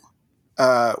Pinpuku,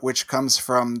 which comes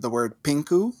from the word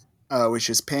pinku, which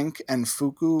is pink, and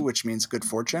fuku, which means good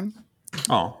fortune.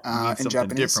 Oh. Means In something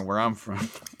Japanese. different where I'm from.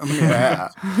 Yeah.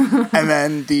 And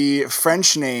then the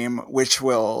French name, which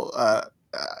will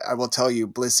I will tell you,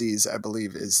 Blissey's, I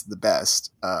believe, is the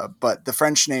best. But the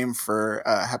French name for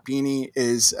Happiny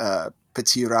is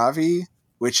Petit Ravi,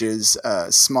 which is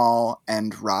small,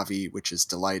 and Ravi, which is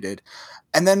delighted.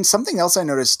 And then something else I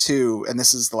noticed too, and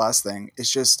this is the last thing, is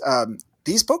just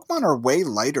these Pokemon are way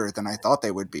lighter than I thought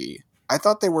they would be. I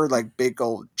thought they were like big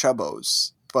old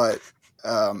chubbos, but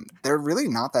they're really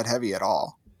not that heavy at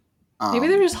all. Maybe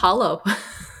they're just hollow.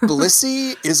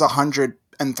 Blissey is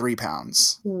 103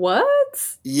 pounds. What?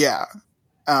 Yeah.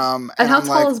 And how I'm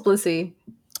tall like, is Blissey?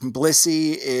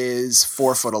 Blissey is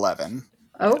 4'11".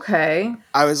 Okay.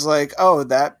 I was like, oh,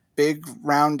 that big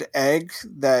round egg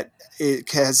that it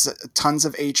has tons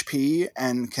of HP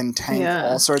and can tank Yeah.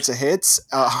 all sorts of hits.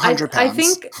 100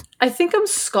 pounds. I think I'm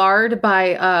scarred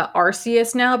by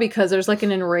Arceus now because there's like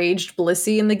an enraged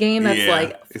Blissey in the game that's Yeah,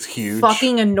 like it's huge.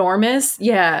 fucking enormous.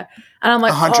 Yeah. And I'm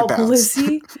like, 100 oh, pounds.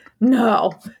 Blissey?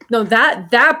 No,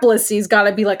 that Blissey's got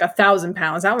to be like 1,000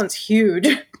 pounds. That one's huge.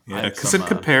 Yeah, had because some, in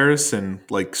comparison,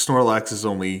 like Snorlax is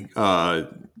only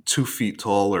 2 feet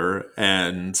taller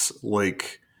and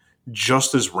like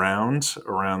just as round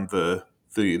around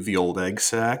the old egg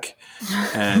sack,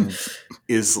 and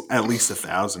is at least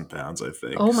 1,000 pounds, I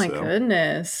think. Oh my so.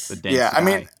 goodness. The dense Yeah, I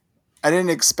mean, guy. I didn't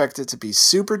expect it to be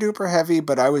super duper heavy,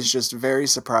 but I was just very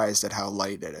surprised at how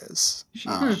light it is.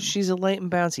 She's a light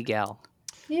and bouncy gal.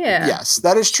 Yeah. Yes,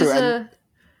 that is true. She's And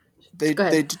they, Go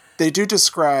ahead. they do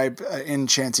describe in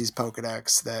Chansey's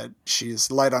Pokedex that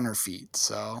she's light on her feet.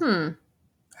 So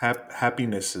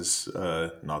Happiness is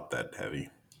not that heavy.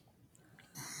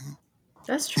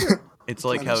 That's true. It's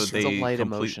like That how is true. It's a they light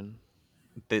complete, emotion.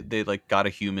 they like got a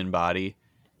human body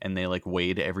and they like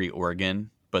weighed every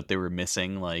organ, but they were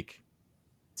missing like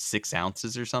 6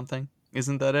 ounces or something.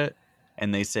 Isn't that it?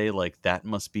 And they say like that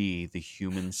must be the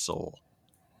human soul.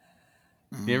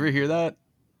 You ever hear that?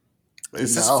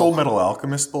 Is this No. Full Metal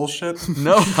Alchemist bullshit?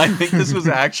 No, I think this was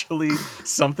actually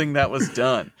something that was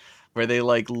done where they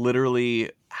like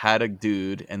literally had a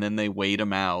dude and then they weighed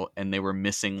him out and they were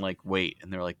missing like weight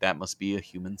and they're like that must be a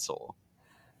human soul.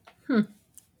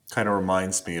 Kind of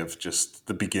reminds me of just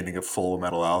the beginning of Full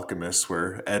Metal Alchemist,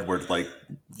 where Edward like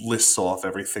lists off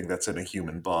everything that's in a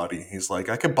human body. He's like,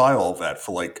 I could buy all that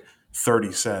for like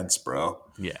 30 cents, bro.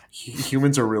 Yeah.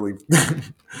 Humans are really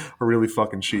are really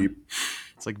fucking cheap.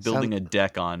 It's like building a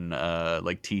deck on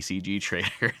like TCG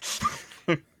Trader.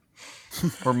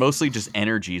 Or mostly just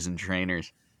energies and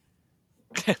trainers.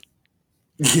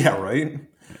 Yeah, right.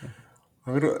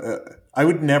 I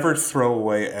would never throw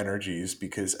away energies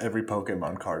because every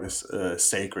Pokemon card is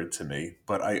sacred to me.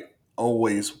 But I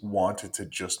always wanted to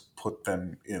just put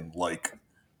them in like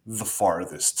the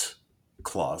farthest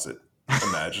closet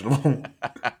imaginable.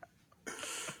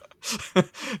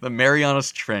 The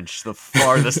Marianas Trench, the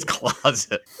farthest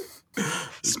closet.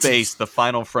 Space, the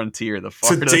final frontier, the to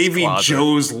farthest Davy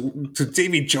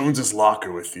closet. Jones's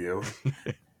locker with you.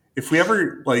 If we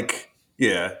ever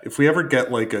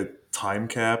get like a time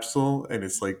capsule and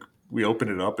it's like we open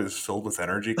it up, it's filled with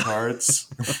energy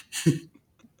cards.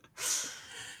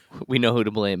 We know who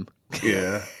to blame.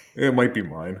 Yeah, it might be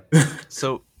mine.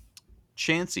 So,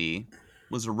 Chansey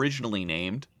was originally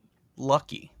named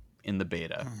Lucky in the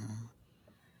beta.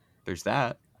 There's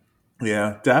that.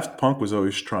 Yeah, Daft Punk was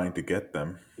always trying to get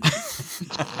them.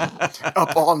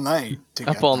 Up all night. To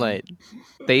Up get all them. night.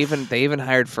 They even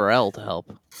hired Pharrell to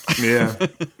help, Yeah,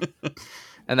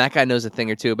 and that guy knows a thing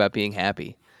or two about being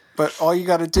happy. But all you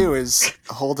got to do is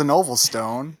hold an oval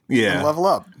stone Yeah. and level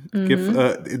up.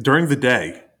 give during the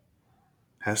day.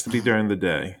 Has to be during the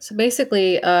day. So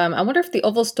basically, I wonder if the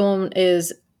oval stone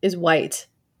is white.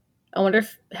 I wonder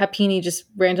if Happini just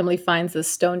randomly finds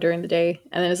this stone during the day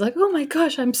and then is like, "Oh my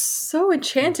gosh, I'm so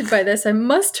enchanted by this! I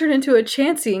must turn into a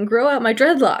Chansey and grow out my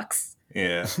dreadlocks."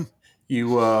 Yeah,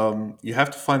 you have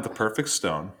to find the perfect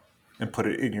stone and put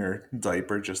it in your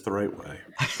diaper just the right way.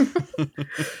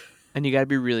 And you got to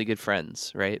be really good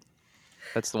friends, right?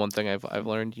 That's the one thing I've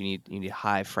learned. You need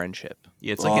high friendship.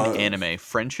 Yeah, it's like an anime.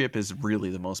 Friendship is really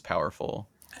the most powerful.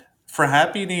 For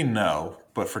Happy, no,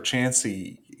 but for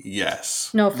Chansey,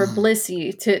 yes. No, for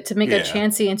Blissey to make Yeah. a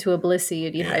Chansey into a Blissey,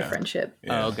 you'd need high Yeah. friendship.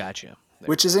 Yeah. Oh, gotcha.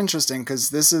 Which is interesting because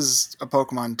this is a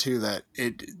Pokemon too that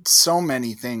so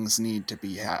many things need to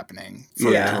be happening for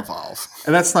it Yeah. to evolve.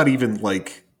 And that's not even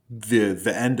like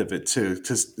the end of it too,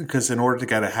 because in order to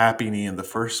get a Happy in the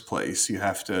first place, you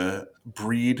have to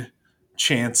breed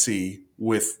Chansey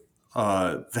with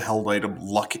the held item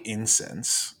Luck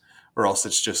Incense, or else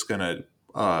it's just gonna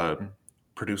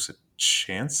produce a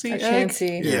Chansey A egg?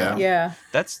 Chansey. Yeah. Yeah.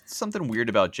 That's something weird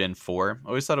about Gen 4. I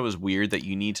always thought it was weird that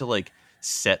you need to like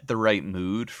set the right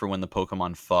mood for when the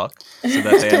Pokemon fuck so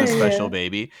that they have a special Yeah.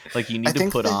 baby. Like you I need to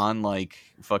think put that- on like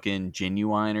fucking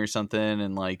Genuine or something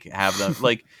and like have them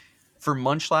like for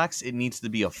Munchlax it needs to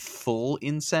be a full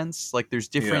incense. Like there's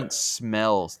different Yeah.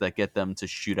 smells that get them to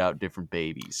shoot out different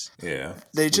babies. Yeah.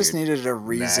 They it's just weird. needed a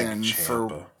reason Nag for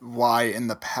Champa. why in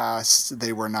the past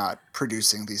they were not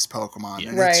producing these Pokemon. Yeah.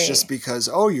 And Right. it's just because,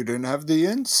 you didn't have the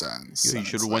incense. You And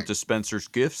should it's have went like- to Spencer's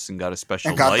Gifts and got a special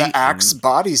and got light the Axe and-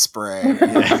 body spray. They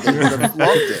would have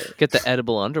loved it. Get the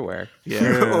edible underwear. Yeah.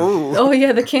 Oh, Oh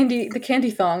yeah, the candy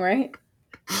thong, right?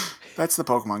 that's the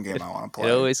Pokemon game I want to play.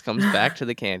 It always comes back to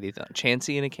the candy thong.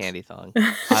 Chansey and a candy thong.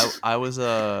 I was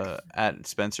at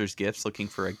Spencer's Gifts looking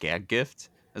for a gag gift,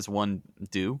 as one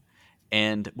do,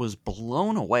 and was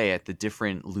blown away at the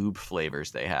different lube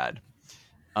flavors they had.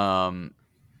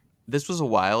 This was a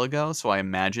while ago, so I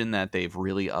imagine that they've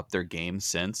really upped their game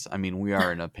since. I mean, we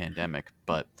are in a pandemic,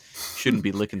 but shouldn't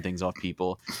be licking things off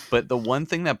people. But the one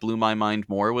thing that blew my mind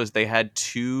more was they had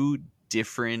 2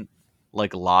 different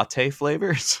like latte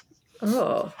flavors.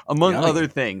 Oh. Among Yummy. other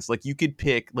things, like you could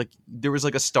pick, like there was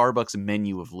like a Starbucks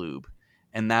menu of lube,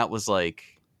 and that was like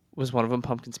Was one of them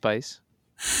pumpkin spice?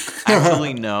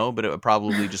 actually no, but it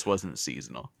probably just wasn't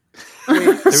seasonal. Wait,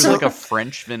 There was so- like a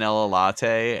French vanilla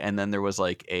latte, and then there was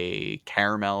like a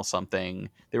caramel something.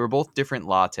 They were both different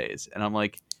lattes, and I'm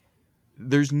like,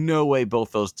 there's no way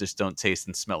both those just don't taste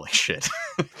and smell like shit.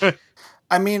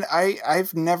 I mean,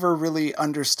 I've never really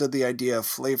understood the idea of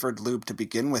flavored lube to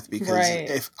begin with because Right.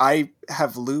 if I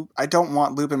have lube, I don't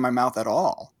want lube in my mouth at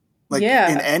all. Like Yeah.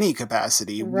 in any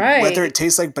capacity, Right. whether it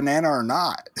tastes like banana or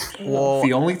not. Well,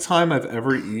 The only time I've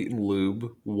ever eaten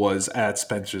lube was at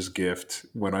Spencer's Gift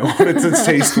when I wanted to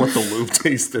taste what the lube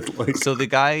tasted like. so the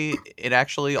guy, it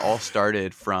actually all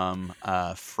started from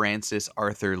Francis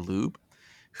Arthur Lube,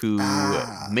 who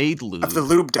made lube. Of the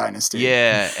lube dynasty.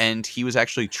 Yeah, and he was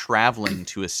actually traveling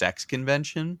to a sex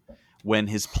convention when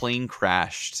his plane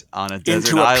crashed on a desert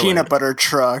Into a island. peanut butter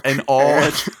truck. And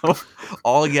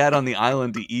all he had on the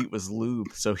island to eat was lube.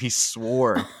 So he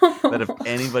swore that if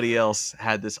anybody else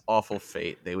had this awful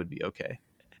fate, they would be okay.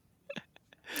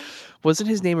 Wasn't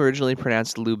his name originally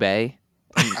pronounced Lube?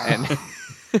 And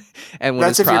and when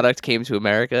That's his if you're- product came to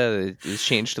America, it was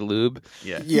changed to lube.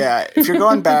 Yeah. Yeah, if you're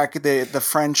going back, the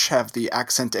French have the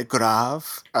accent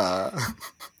grave.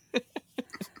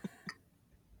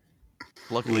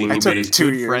 Luckily, I he took made his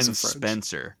 2 good years friend of French.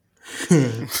 Spencer.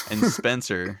 And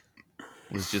Spencer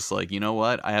was just like, you know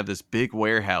what? I have this big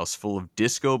warehouse full of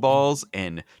disco balls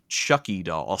and Chucky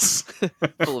dolls.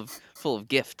 full of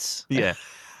gifts. Yeah.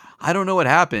 I don't know what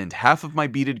happened. Half of my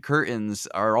beaded curtains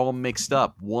are all mixed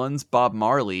up. One's Bob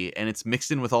Marley, and it's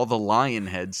mixed in with all the lion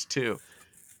heads, too.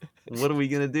 What are we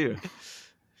going to do?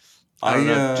 I don't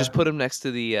know. Just put them next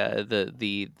to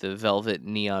the velvet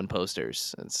neon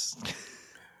posters. It's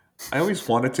I always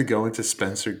wanted to go into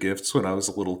Spencer Gifts when I was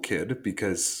a little kid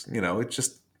because, it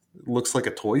just looks like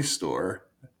a toy store.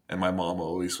 And my mom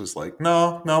always was like,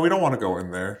 no, we don't want to go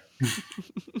in there.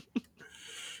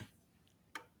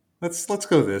 Let's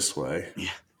go this way.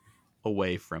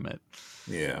 away from it.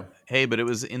 Yeah. Hey, but it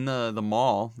was in the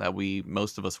mall that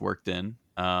most of us worked in.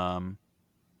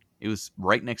 It was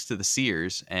right next to the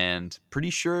Sears, and pretty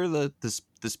sure that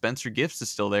the Spencer Gifts is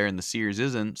still there and the Sears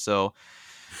isn't. So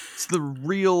it's the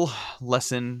real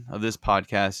lesson of this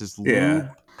podcast is lube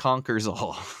conquers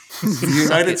all. The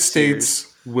United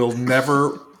States will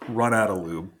never run out of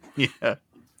lube. Yeah.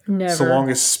 Never. So long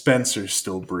as Spencer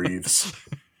still breathes.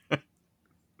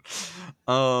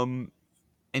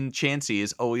 And Chansey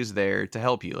is always there to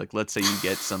help you. Like, let's say you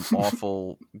get some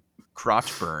awful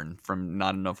crotch burn from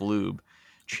not enough lube.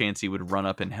 Chansey would run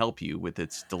up and help you with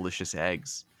its delicious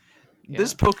eggs. Yeah.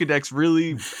 This Pokedex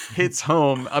really hits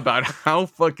home about how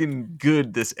fucking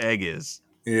good this egg is.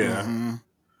 Yeah. Mm-hmm.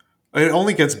 It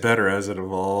only gets better as it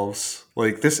evolves.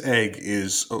 Like, this egg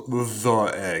is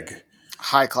the egg.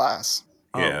 High class.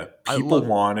 Yeah. I People love-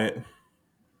 want it.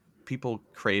 People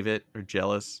crave it or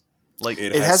jealous. Like,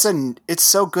 It has it's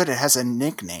so good it has a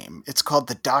nickname. It's called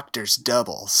the Doctor's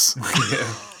Doubles.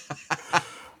 Yeah.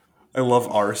 I love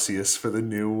Arceus for the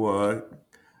new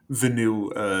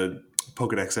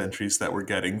Pokedex entries that we're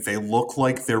getting. They look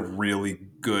like they're really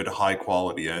good, high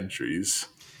quality entries.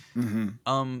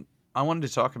 Mm-hmm. I wanted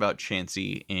to talk about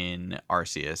Chansey in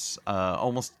Arceus.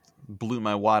 Almost blew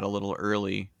my wad a little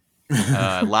early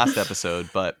last episode,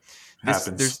 but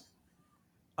there's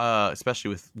especially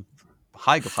with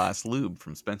high class lube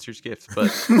from Spencer's Gifts. But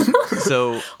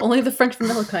so Only the French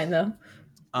vanilla kind, though.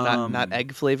 not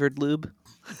egg flavored lube.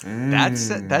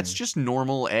 That's just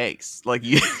normal eggs. Like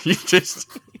you just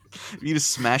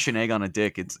smash an egg on a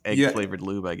dick. It's egg flavored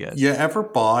lube, I guess. You ever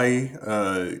buy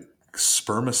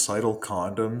spermicidal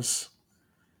condoms?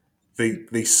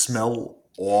 They smell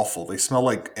awful. They smell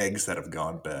like eggs that have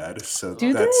gone bad. So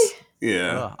Do that's they?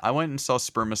 yeah. I went and saw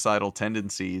Spermicidal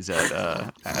Tendencies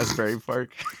at Asbury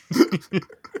Park.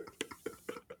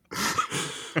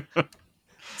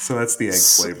 So that's the egg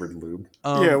flavored lube.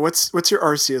 Yeah, what's your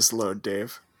Arceus load,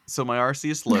 Dave? So my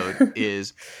Arceus load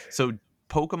is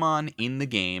Pokemon in the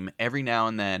game every now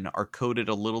and then are coded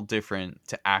a little different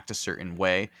to act a certain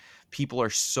way. People are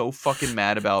so fucking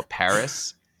mad about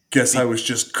Paris. Guess I was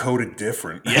just coded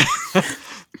different. Yeah.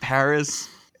 Paris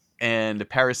and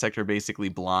Parasect are basically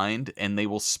blind, and they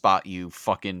will spot you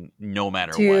fucking no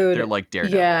matter what. They're like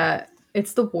Daredevil. Yeah,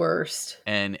 it's the worst.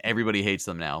 And everybody hates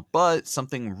them now. But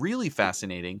something really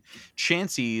fascinating,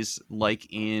 Chanseys, like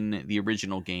in the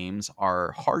original games,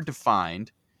 are hard to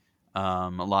find a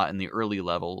lot in the early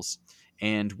levels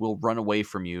and will run away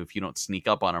from you if you don't sneak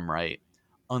up on them right.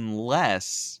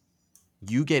 Unless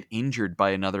you get injured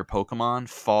by another Pokemon,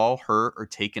 fall, hurt, or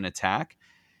take an attack,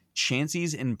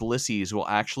 Chanseys and Blissies will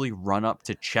actually run up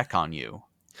to check on you.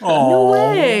 No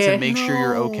way. To make sure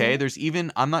you're okay. There's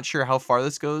even, I'm not sure how far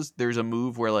this goes. There's a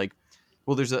move where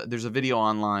there's a video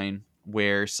online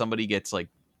where somebody gets like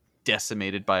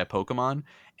decimated by a Pokemon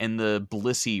and the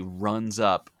Blissey runs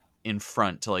up in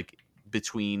front to like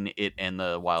between it and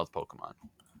the wild Pokemon.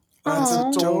 That's Aw.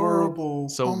 adorable.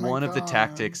 So Oh my one of the God.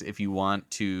 tactics, if you want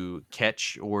to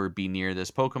catch or be near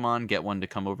this Pokemon, get one to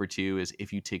come over to you, is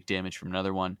if you take damage from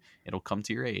another one, it'll come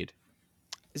to your aid.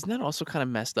 Isn't that also kind of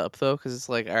messed up though? Because it's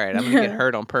like, all right, I'm gonna get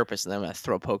hurt on purpose, and then I'm gonna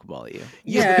throw a Pokeball at you.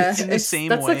 Yeah, but in the same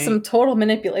that's way. like some total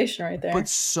manipulation right there. But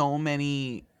so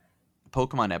many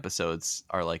Pokemon episodes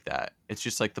are like that. It's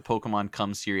just like the Pokemon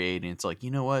comes to your aid, and it's like, you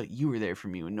know what? You were there for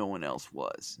me when no one else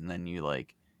was. And then you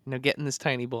like, Getting this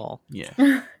tiny ball.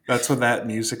 yeah. That's when that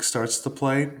music starts to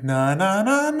play. Na na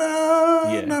na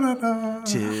na Yeah. na na na.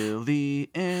 Till the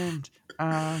end,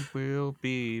 I will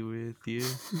be with you.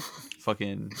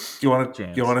 Fucking You want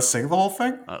Jams. to sing the whole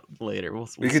thing? later. We'll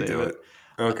We could save do it.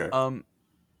 Okay.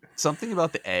 Something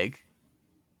about the egg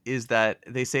is that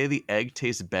they say the egg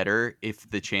tastes better if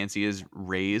the Chansey is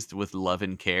raised with love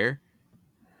and care.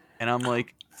 And I'm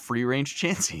like, free range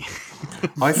Chansey.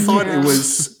 I thought Yeah. it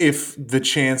was if the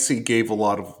Chansey gave a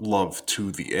lot of love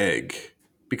to the egg.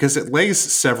 Because it lays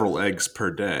several eggs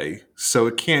per day, so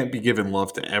it can't be given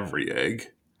love to every egg.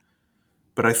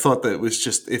 But I thought that it was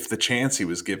just if the Chansey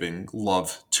was giving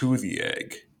love to the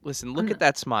egg. Listen, look at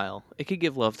that smile. It could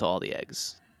give love to all the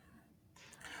eggs.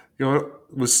 You know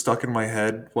what was stuck in my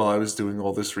head while I was doing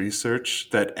all this research?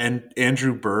 That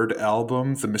Andrew Bird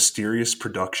album, The Mysterious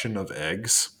Production of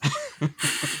Eggs.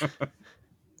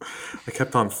 I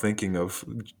kept on thinking of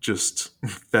just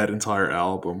that entire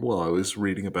album while I was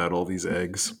reading about all these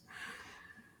eggs.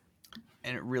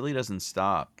 And it really doesn't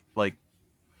stop. Like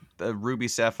the Ruby,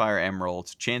 Sapphire, Emerald,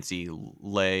 Chansey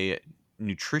lay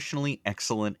nutritionally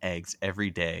excellent eggs every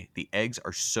day. The eggs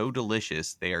are so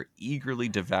delicious, they are eagerly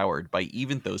devoured by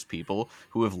even those people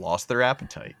who have lost their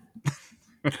appetite.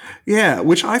 Yeah,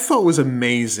 which I thought was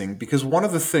amazing because one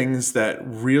of the things that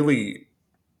really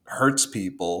hurts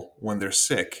people when they're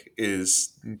sick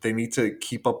is they need to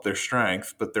keep up their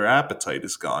strength, but their appetite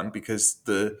is gone because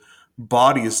the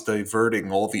body is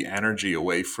diverting all the energy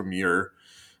away from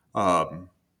um,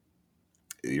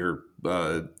 your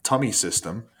tummy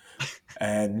system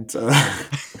and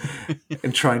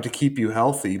and trying to keep you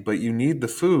healthy, but you need the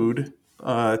food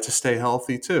to stay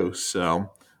healthy too.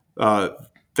 So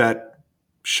that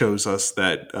shows us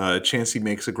that Chansey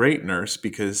makes a great nurse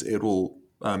because it will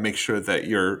make sure that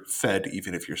you're fed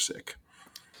even if you're sick.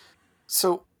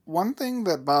 So one thing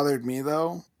that bothered me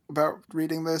though about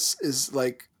reading this is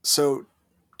like, so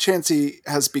Chansey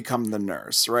has become the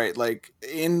nurse, right? Like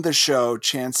in the show,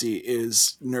 Chansey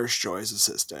is Nurse Joy's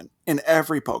assistant in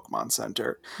every Pokemon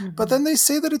Center. But then they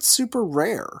say that it's super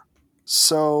rare.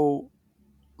 So,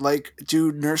 like,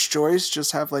 do Nurse Joys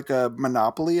just have like a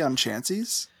monopoly on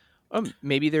Chanseys?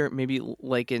 Maybe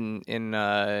like in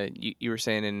you were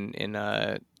saying in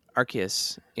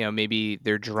Arceus, maybe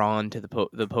they're drawn to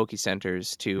the Poke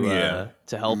Centers Yeah.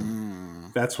 to help.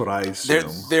 That's what I They're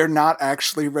assume. they're not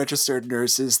actually registered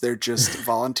nurses. They're just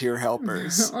volunteer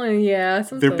helpers. Oh yeah,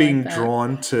 something They're being like that.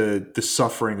 drawn to the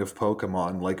suffering of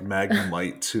Pokemon, like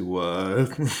Magnemite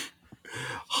to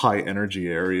high energy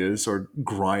areas, or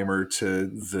Grimer to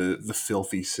the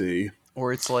filthy sea.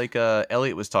 Or it's like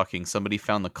Elliot was talking, somebody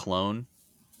found the clone.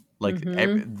 Like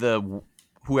the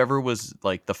whoever was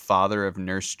like the father of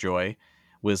Nurse Joy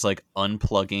was like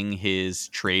unplugging his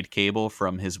trade cable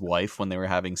from his wife when they were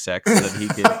having sex so that he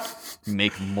could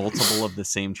make multiple of the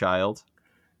same child.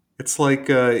 It's like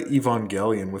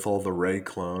Evangelion with all the Ray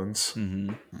clones.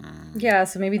 Mm-hmm. Yeah,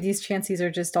 so maybe these Chanseys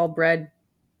are just all bred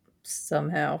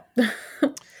somehow.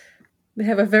 They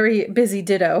have a very busy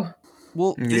Ditto.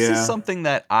 Well, this is Yeah. something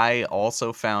that I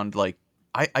also found like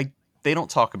I they don't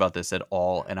talk about this at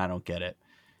all, and I don't get it.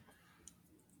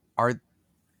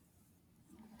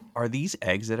 Are these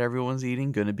eggs that everyone's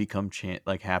eating going to become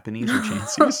like Happenings or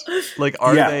Chanseys? Like,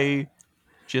 are Yeah. they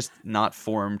just not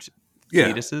formed Yeah.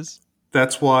 fetuses?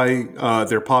 That's why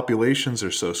their populations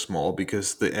are so small,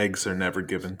 because the eggs are never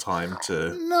given time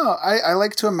to. No, I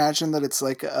like to imagine that it's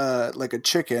like a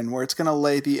chicken where it's gonna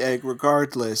lay the egg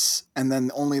regardless, and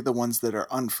then only the ones that are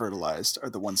unfertilized are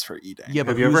the ones for eating. Yeah,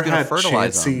 but Have you who's ever going to had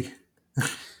fertilize them?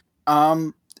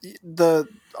 Chansey? The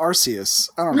Arceus.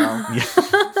 I don't know.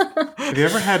 Have you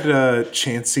ever had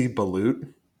Chansey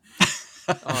Balut?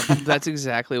 That's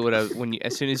exactly what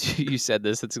as soon as you said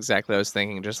this, that's exactly what I was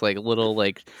thinking. Just like little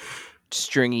like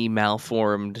stringy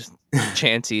malformed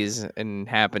Chanseys and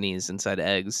Happenings inside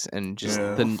eggs, and just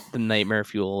Yeah. the nightmare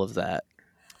fuel of that.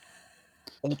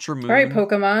 Ultra Moon. All right,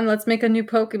 Pokemon, let's make a new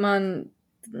Pokemon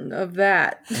of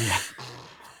that. Yeah.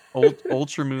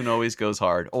 Ultra Moon always goes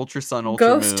hard. Ultra Sun, Ultra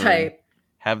Ghost Moon type.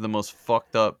 have the most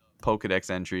fucked up Pokedex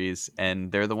entries, and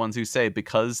they're the ones who say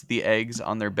because the eggs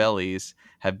on their bellies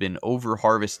have been over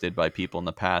harvested by people in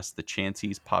the past, the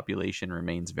Chansey's population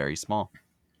remains very small.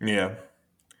 Yeah.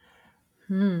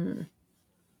 Hmm.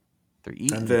 They're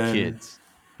eating And the then- kids.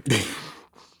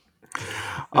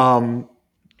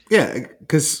 Yeah,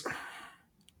 because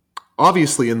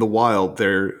obviously in the wild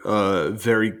they're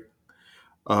very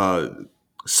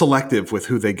selective with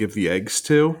who they give the eggs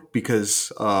to,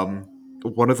 because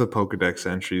one of the Pokedex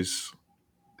entries,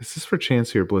 is this for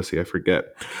Chansey or Blissey? I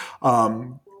forget.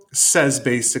 Says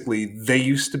basically they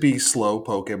used to be slow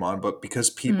Pokemon, but because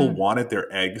people wanted their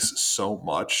eggs so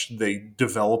much, they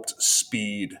developed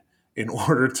speed in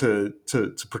order to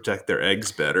protect their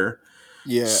eggs better.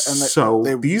 Yeah, and So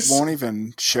they these- won't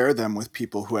even share them with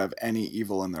people who have any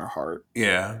evil in their heart.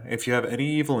 Yeah, if you have any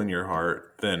evil in your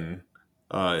heart, then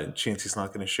Chansey's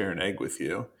not going to share an egg with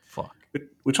you. Fuck.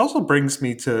 Which also brings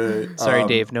me to Sorry,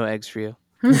 Dave, no eggs for you.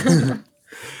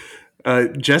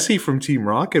 Jessie from Team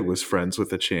Rocket was friends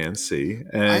with a Chansey,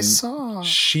 and I saw.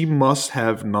 she must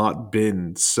have not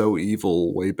been so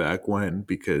evil way back when,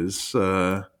 because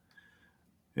they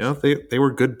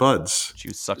were good buds. She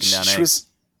was sucking down She eggs.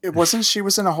 she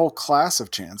was in a whole class of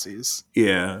Chanseys.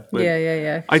 Yeah, but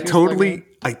Yeah. I She was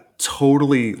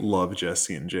totally love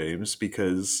Jesse and James,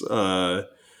 because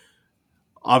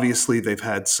obviously they've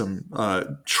had some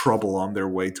trouble on their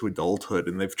way to adulthood,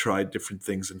 and they've tried different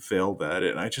things and failed at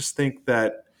it. And I just think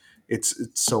that it's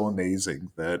so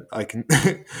amazing that I can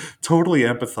totally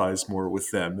empathize more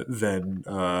with them than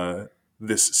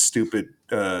this stupid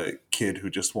kid who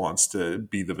just wants to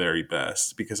be the very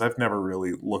best. Because I've never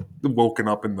really woken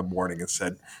up in the morning and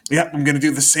said, "Yeah, I'm going to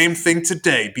do the same thing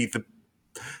today. Be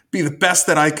the best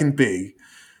that I can be."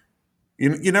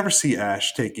 You never see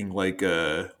Ash taking like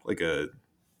a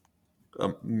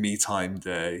me time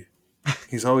day.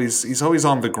 He's always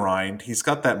on the grind. He's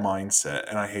got that mindset,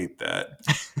 and I hate that.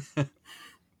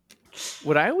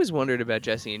 What I always wondered about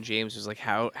Jesse and James was like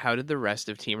how did the rest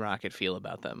of Team Rocket feel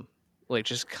about them? Like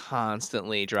just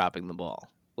constantly dropping the ball.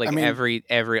 Like I mean-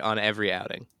 every on every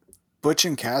outing. Butch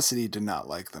and Cassidy did not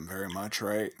like them very much,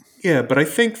 right? Yeah, but I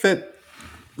think that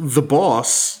the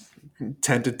boss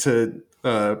tended to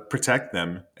protect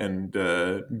them and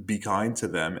be kind to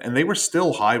them, and they were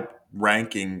still high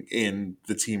ranking in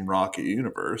the Team Rocket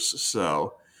universe.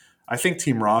 So I think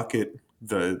Team Rocket,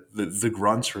 the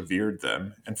grunts revered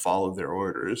them and followed their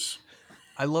orders.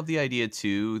 I love the idea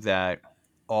too that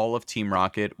all of Team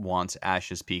Rocket wants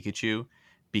Ash's Pikachu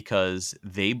because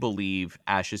they believe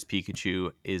Ash's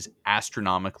Pikachu is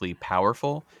astronomically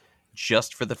powerful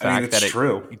just for the I mean, fact it's that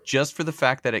true. just for the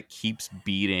fact that it keeps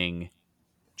beating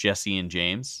Jesse and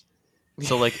James.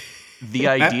 So like the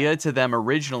idea to them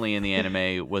originally in the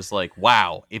anime was like,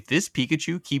 wow, if this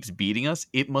Pikachu keeps beating us,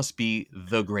 it must be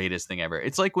the greatest thing ever.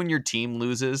 It's like when your team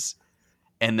loses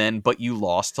but you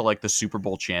lost to like the Super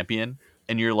Bowl champion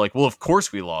and you're like, well, of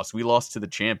course we lost. We lost to the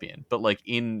champion. But like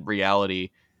in reality,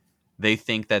 they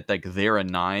think that like they're a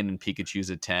 9 and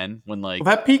Pikachu's a 10 when like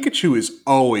Well, that Pikachu is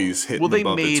always hitting Well, they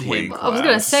above its made weight him- class. I was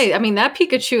gonna say, I mean, that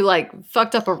Pikachu like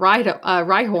fucked up a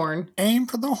Rhyhorn. Aim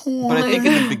for the horn. But I think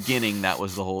in the beginning that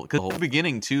was the whole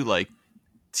beginning too, like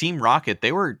Team Rocket,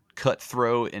 they were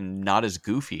cutthroat and not as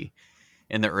goofy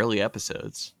in the early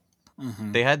episodes.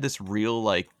 Mhm. They had this real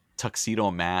like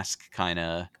tuxedo mask kind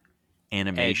of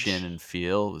animation Edge. and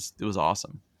feel. It was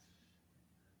awesome.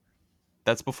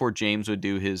 That's before James would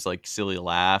do his like silly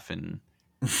laugh and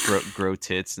grow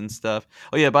tits and stuff.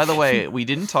 Oh yeah, by the way, we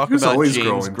didn't talk He was about always James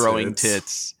growing growing tits.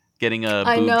 tits, getting a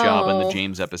I boob job in the know.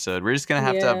 James episode. We're just gonna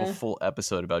have to have a Yeah. full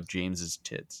episode about James's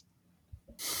tits.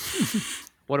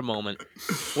 What a moment.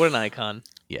 What an icon.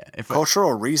 Yeah, if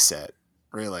Cultural reset,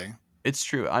 really. it's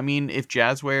true. I mean, if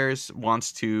Jazzwares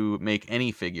wants to make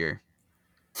any figure,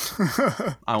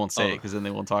 I won't say it because then they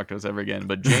won't talk to us ever again.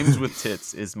 But James with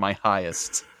tits is my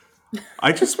highest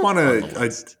I just want on the to.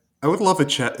 list. I would love a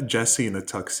Jesse in a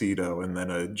tuxedo and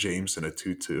then a James in a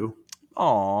tutu.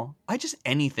 Aw, I just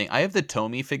anything. I have the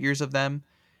Tomy figures of them,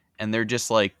 and they're just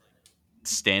like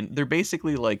they're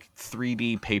basically like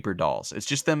 3D paper dolls. It's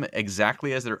just them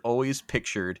exactly as they're always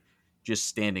pictured, just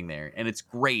standing there, and it's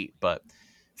great. But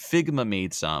Figma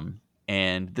made some,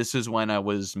 and this is when I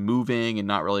was moving and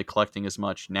not really collecting as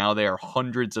much. Now they are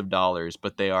hundreds of dollars,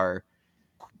 but they are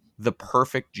the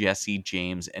perfect Jesse,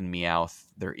 James, and Meowth.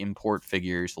 They're import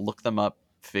figures. Look them up.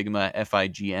 Figma,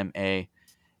 Figma,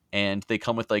 and they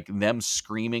come with like them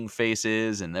screaming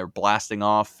faces and they're blasting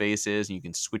off faces, and you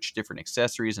can switch different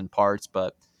accessories and parts.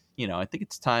 But I think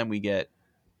it's time we get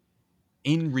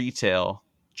in retail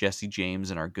Jesse, James,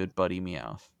 and our good buddy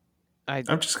Meowth.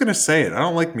 I'm just gonna say it. I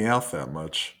don't like Meowth that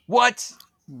much. What?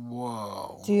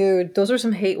 Whoa. Dude, those are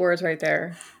some hate words right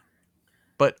there.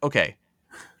 But okay,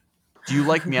 do you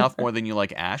like Meowth more than you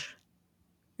like Ash?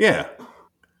 Yeah.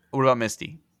 What about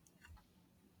Misty?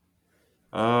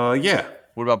 Yeah.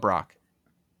 What about Brock?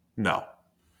 No.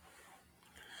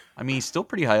 I mean, he's still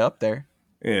pretty high up there.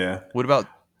 Yeah. What about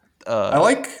I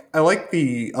like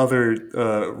the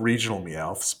other regional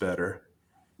Meowths better.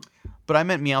 But I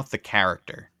meant Meowth the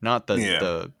character, not the Yeah.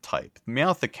 the type.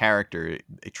 Meowth the character,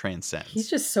 it transcends. He's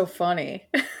just so funny.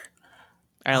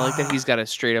 I like that he's got a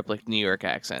straight up like New York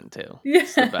accent too. Yeah.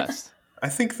 It's the best. I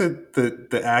think that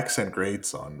the accent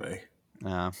grates on me.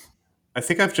 Uh, I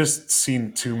think I've just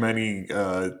seen too many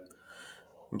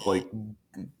like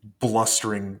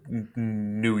blustering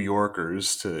New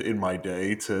Yorkers in my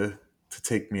day to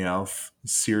take Meowth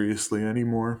seriously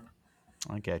anymore.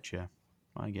 I get you.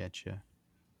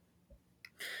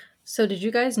 So did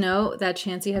you guys know that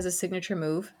Chansey has a signature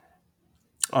move?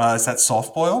 Is that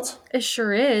soft boiled? It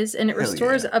sure is, and it Hell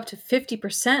restores yeah. up to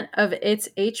 50% of its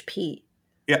HP.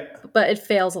 Yeah. But it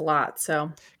fails a lot,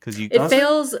 so Because you it Does it?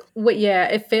 fails.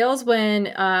 It fails when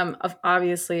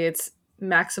obviously its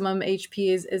maximum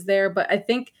HP is there, but I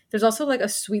think there's also like a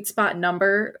sweet spot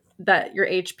number that your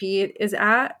HP is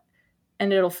at,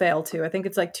 and it'll fail too. I think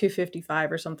it's like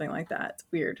 255 or something like that. It's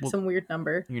weird, Well- some weird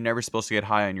number. you're never supposed to get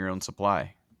high on your own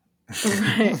supply.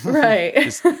 Right.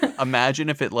 Just imagine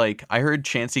if it like I heard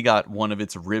Chansey got one of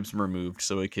its ribs removed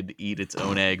so it could eat its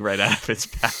own egg right out of its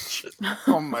pouch.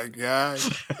 Oh my god.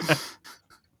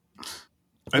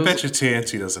 I bet you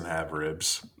Chansey doesn't have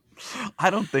ribs. I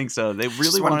don't think so. They really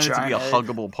Just one wanted it to be a giant egg.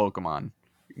 huggable Pokemon.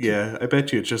 Yeah, I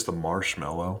bet you it's just a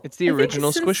marshmallow. It's the I think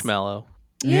original since- Squishmallow.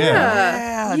 Yeah.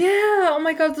 Yeah. Yeah. Oh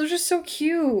my god, those are so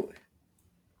cute.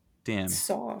 Damn.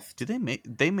 Soft. Do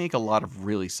they make a lot of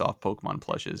really soft Pokemon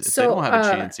plushes? If So, they don't have a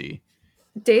Chansey.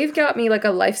 Dave got me like a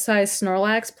life-size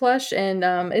Snorlax plush, and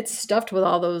it's stuffed with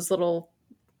all those little.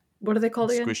 What are they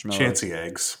called again? Squishmallows. Chansey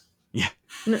eggs. Yeah.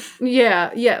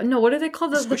 No, what are they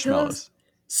called? The pillows?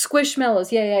 Squishmallows.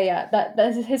 Squishmallows. Yeah.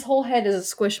 That his whole head is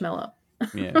a squishmallow.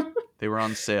 Yeah. They were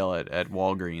on sale at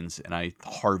Walgreens and I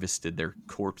harvested their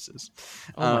corpses.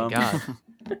 Oh my god.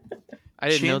 I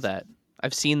didn't know Chance- that.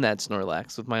 I've seen that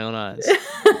Snorlax with my own eyes.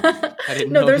 I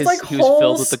didn't No, know there's like he was whole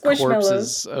filled with the Squishmallows.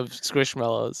 corpses of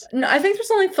Squishmallows. No, I think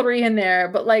there's only 3 in there,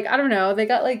 but like I don't know. They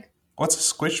got like What's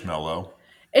a squishmallow?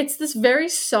 it's this very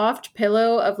soft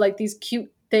pillow of like these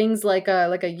cute things like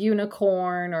a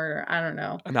unicorn or I don't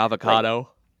know. An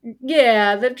avocado.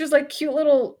 Yeah, they're just like cute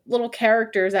little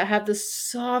characters that have the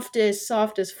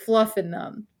softest fluff in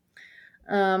them.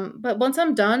 But once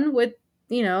I'm done with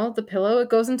the pillow, it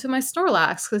goes into my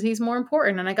Snorlax because he's more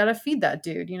important, and I gotta feed that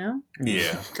dude. Yeah.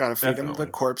 Gotta feed him the Definitely.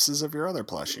 corpses of your other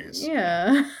plushies.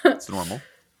 Yeah. It's normal.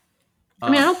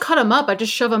 I mean, I don't cut them up. I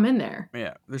just shove them in there.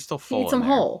 Yeah, they're still He full. eats in them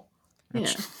there. whole.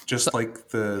 Yeah. Just like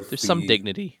There's some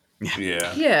dignity.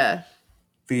 Yeah. Yeah.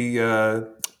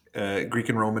 The Greek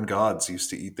and Roman gods used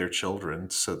to eat their children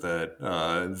so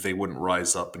that they wouldn't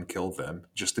rise up and kill them,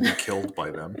 just to be killed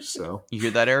by them. So You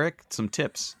hear that, Eric? Some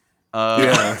tips.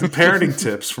 yeah, parenting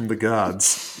tips from the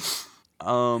gods.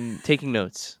 Taking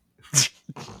notes.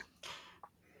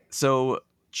 So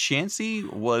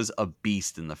Chansey was a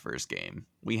beast in the first game.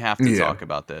 We have to Yeah. talk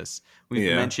about this. We've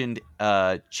Yeah. mentioned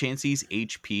Chansey's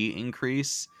HP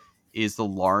increase is the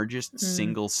largest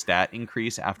single stat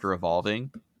increase after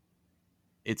evolving.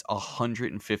 It's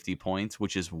 150 points,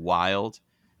 which is wild.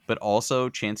 But also,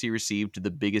 Chansey received the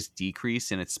biggest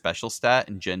decrease in its special stat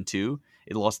in Gen 2.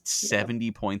 It lost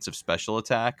 70 points of special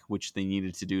attack, which they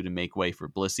needed to do to make way for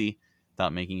Blissey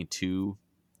without making it too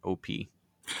OP.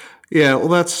 Yeah, well,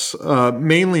 that's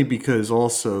mainly because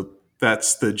also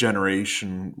that's the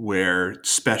generation where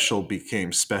special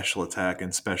became special attack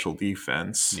and special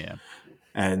defense. Yeah.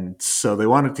 And so they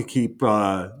wanted to keep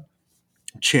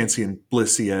Chansey and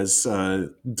Blissey as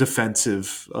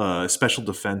defensive, special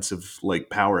defensive like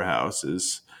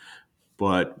powerhouses,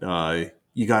 but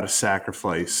you got to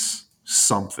sacrifice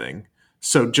something.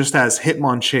 So just as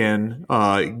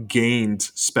Hitmonchan gained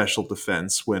special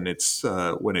defense when it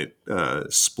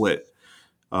split,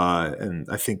 and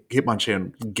I think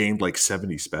Hitmonchan gained like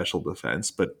 70 special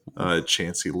defense, but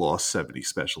Chansey lost 70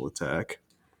 special attack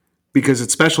because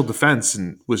its special defense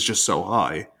was just so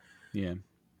high. Yeah.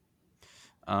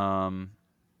 And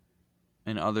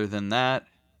other than that,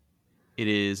 it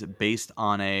is based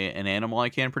on an animal I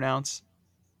can't pronounce.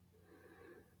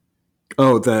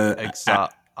 Oh, the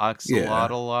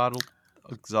Axolotl.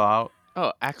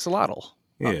 Oh, axolotl.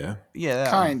 yeah, Yeah. that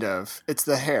one. Kind of. It's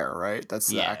the hair, right? That's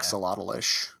the Yeah.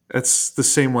 axolotl-ish. that's the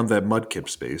same one that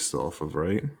Mudkip's based off of,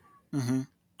 right? Mm-hmm.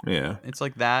 Yeah, It's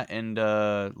like that and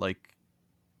like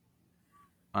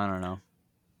I don't know.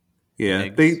 yeah.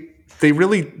 Eggs. They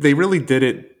really did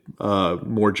it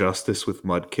more justice with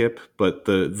Mudkip, but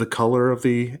the color of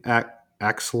the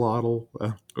axolotl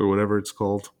or whatever it's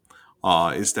called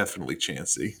is definitely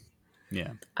Chansey.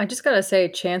 Yeah. I just gotta say,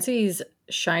 Chansey's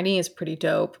shiny is pretty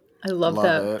dope. I love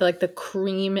Love it. like the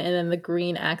cream and then the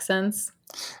green accents.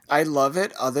 I love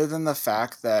it, other than the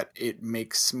fact that it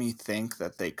makes me think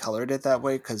that they colored it that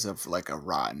way because of like a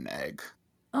rotten egg.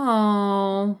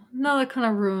 Oh, no, that kind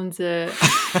of ruins it.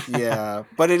 Yeah,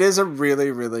 but it is a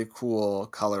really, really cool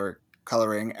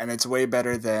coloring, and it's way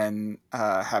better than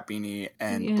Happiny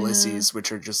and Yeah. Blissey's,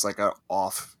 which are just like a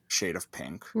off shade of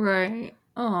pink. Right.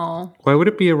 Oh, Why would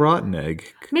it be a rotten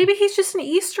egg? maybe he's just an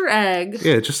Easter egg.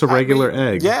 Yeah, just a regular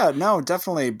egg. Yeah, no,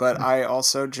 definitely. But I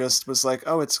also just was like,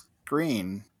 oh, it's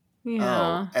green.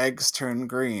 Yeah. Oh, eggs turn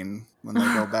green when they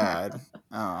go bad.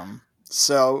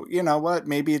 So you know what?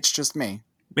 Maybe it's just me.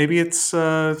 Maybe it's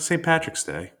St. Patrick's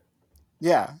Day.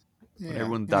 Yeah. When Yeah,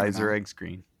 everyone you never dyes their know. eggs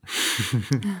green.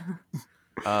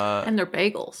 And their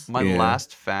bagels. My Yeah.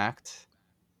 last fact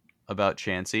about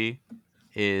Chansey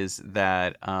is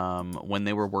that when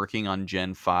they were working on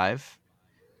Gen 5,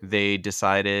 they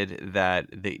decided that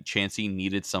Chansey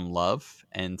needed some love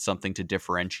and something to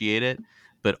differentiate it.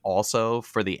 but also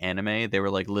for the anime, they were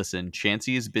like, listen,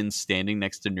 Chansey has been standing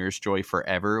next to Nurse Joy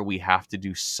forever. We have to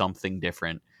do something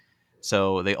different.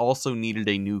 So they also needed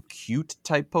a new cute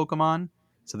type Pokemon.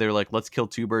 So they were like, let's kill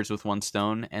two birds with one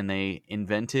stone. And they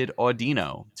invented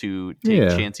Audino to take Yeah.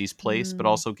 Chansey's place, but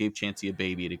also gave Chansey a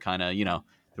baby to kind of,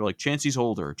 they're like, Chansey's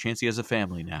older. Chansey has a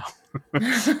family now.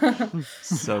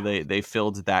 So they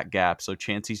filled that gap. So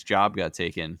Chansey's job got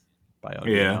taken by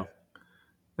Audino. Yeah.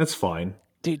 That's fine.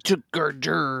 They took our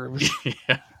germs.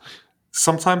 Yeah.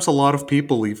 Sometimes a lot of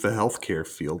people leave the healthcare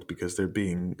field because they're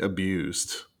being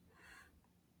abused.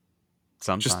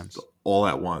 Sometimes. Just all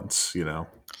at once, you know.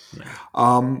 Yeah.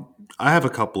 I have a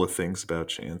couple of things about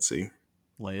Chansey.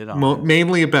 Lay it on.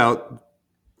 Mainly about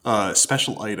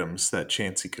special items that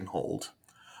Chansey can hold.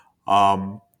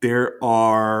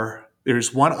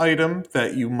 There's one item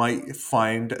that you might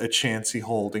find a Chansey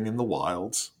holding in the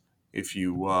wilds. If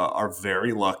you are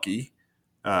very lucky,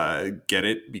 get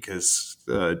it because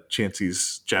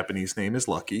Chansey's Japanese name is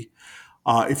Lucky.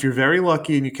 If you're very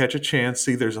lucky and you catch a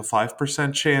Chansey, there's a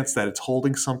 5% chance that it's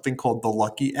holding something called the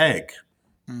Lucky Egg.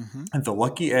 Mm-hmm. And the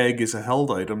Lucky Egg is a held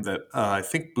item that I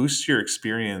think boosts your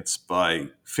experience by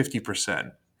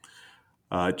 50%.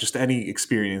 Just any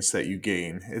experience that you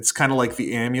gain. It's kind of like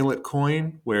the amulet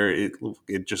coin, where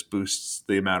it just boosts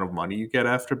the amount of money you get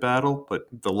after battle. But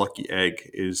the Lucky Egg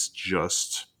is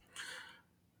just,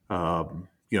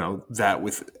 that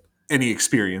with any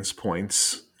experience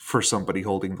points for somebody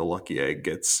holding the Lucky Egg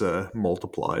gets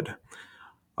multiplied.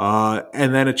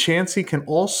 And then a Chansey can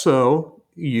also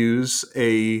use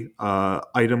a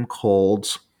item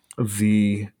called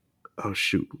the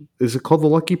is it called the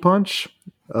Lucky Punch?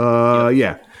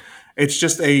 Yeah, it's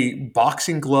just a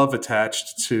boxing glove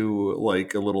attached to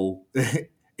like a little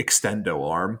extendo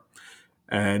arm,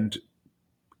 and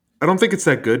I don't think it's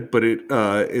that good, but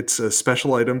it's a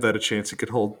special item that a Chansey could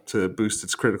hold to boost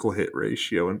its critical hit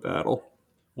ratio in battle.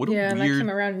 What a Yeah, and that weird. came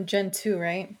around in Gen 2,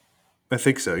 right? I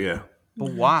think so, yeah.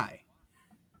 But why?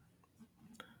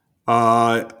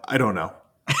 I don't know.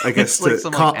 I guess It's like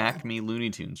some Acme Looney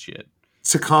Tunes shit.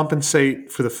 To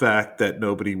compensate for the fact that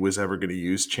nobody was ever going to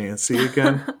use Chansey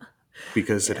again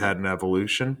because it had an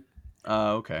evolution.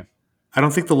 Okay. I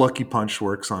don't think the Lucky Punch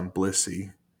works on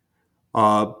Blissey.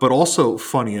 But also,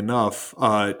 funny enough,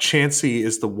 Chansey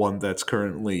is the one that's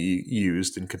currently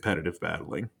used in competitive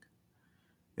battling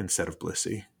instead of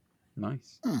Blissey.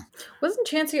 Nice. Wasn't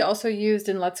Chansey also used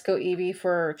in Let's Go Eevee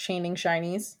for chaining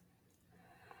shinies?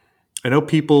 I know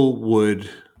people would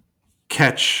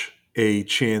catch a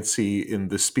Chansey in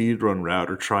the speedrun route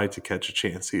or try to catch a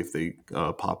Chansey if they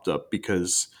popped up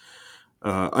because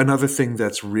another thing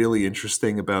that's really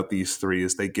interesting about these three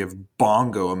is they give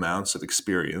bongo amounts of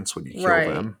experience when you kill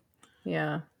them.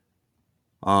 Yeah.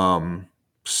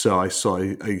 So I saw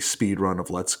a speed run of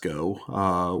Let's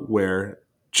Go where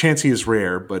Chansey is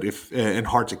rare, but and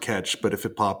hard to catch, but if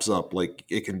it pops up, like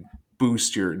it can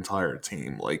boost your entire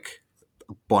team like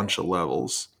a bunch of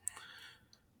levels.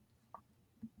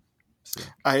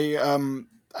 I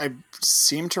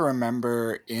seem to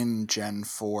remember in Gen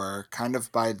 4, kind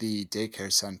of by the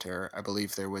daycare center, I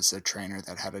believe there was a trainer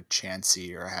that had a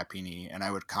Chansey or a Happy Knee, and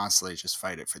I would constantly just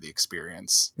fight it for the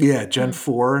experience. Yeah, Gen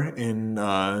 4 in,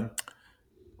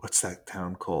 what's that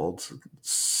town called? It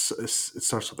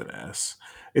starts with an S.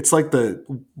 It's like the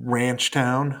ranch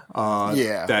town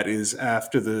that is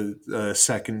after the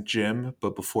second gym,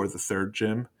 but before the third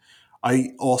gym. I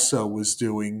also was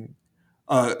doing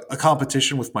a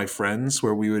competition with my friends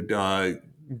where we would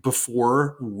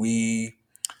before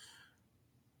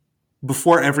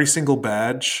every single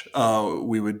badge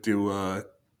we would do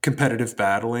competitive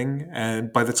battling,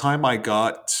 and by the time I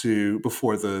got to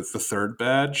before the third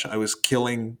badge, I was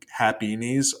killing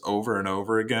Happies over and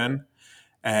over again,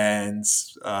 and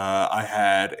I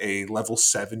had a level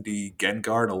 70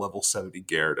 Gengar and a level 70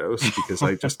 Gyarados because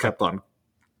I just kept on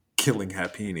killing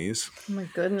Happies. Oh my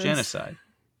goodness. Genocide.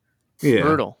 Yeah.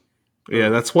 Brutal. Yeah,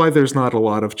 that's why there's not a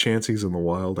lot of Chanseys in the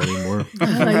wild anymore.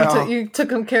 You took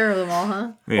care of them all,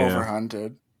 huh? Yeah.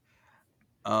 Overhunted.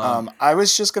 I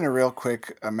was just going to real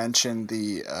quick mention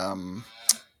the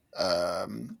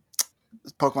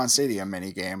Pokemon Stadium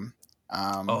minigame.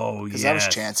 Because that was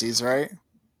Chansey's, right?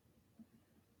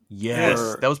 Yes.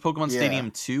 Or- that was Pokemon yeah. Stadium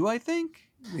 2, I think?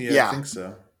 Yeah. I think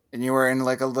so. And you were in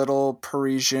like a little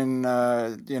Parisian,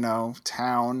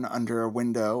 town under a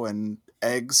window, and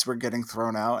eggs were getting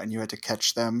thrown out, and you had to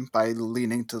catch them by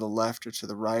leaning to the left or to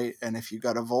the right. And if you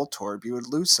got a Voltorb, you would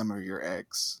lose some of your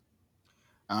eggs.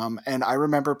 And I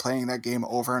remember playing that game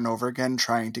over and over again,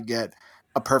 trying to get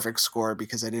a perfect score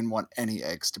because I didn't want any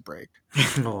eggs to break.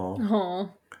 Oh.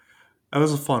 Oh. That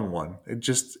was a fun one. It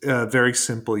just very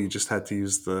simple. You just had to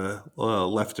use the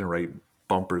left and right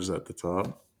bumpers at the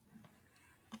top.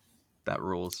 That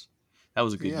rules. That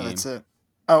was a good Yeah, game. that's it.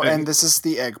 Oh, And- and this is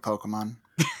the egg Pokemon.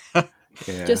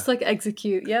 Yeah. Just like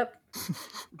execute. Yep.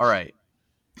 All right.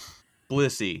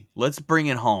 Blissey, let's bring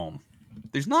it home.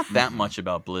 There's not that much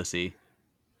about Blissey.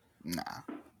 Nah.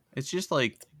 It's just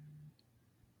like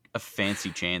a fancy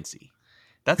chancy.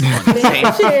 That's fun.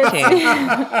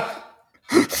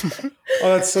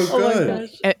 Oh, that's so Oh my good.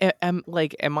 gosh.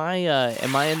 Am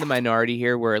I in the minority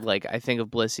here where like I think of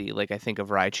Blissey, like I think of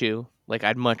Raichu? Like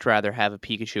I'd much rather have a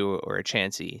Pikachu or a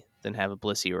Chansey than have a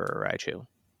Blissey or a Raichu.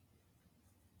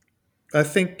 I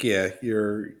think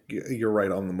you're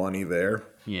right on the money there.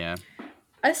 Yeah.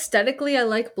 Aesthetically, I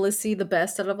like Blissey the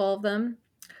best out of all of them,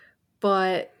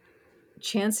 but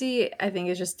Chansey, I think,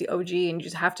 is just the OG, and you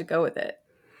just have to go with it.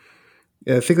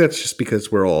 Yeah, I think that's just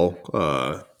because we're all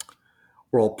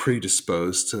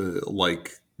predisposed to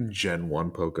like Gen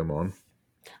 1 Pokemon.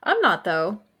 I'm not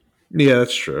though. Yeah,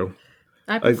 that's true.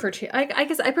 I prefer. I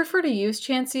guess I prefer to use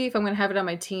Chansey if I'm going to have it on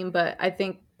my team, but I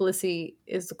think Blissey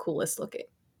is the coolest looking.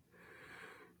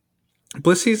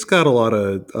 Blissey's got a lot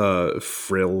of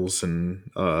frills and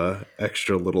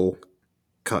extra little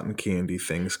cotton candy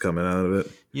things coming out of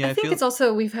it. Yeah, I think it's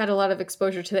also we've had a lot of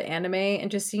exposure to the anime and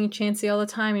just seeing Chansey all the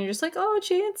time, and you're just like, oh,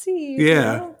 Chansey. you Yeah,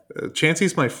 know?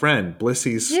 Chansey's my friend.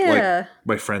 Blissey's Yeah. like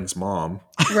my friend's mom.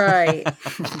 Right.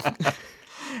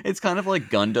 It's kind of like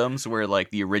Gundams, where like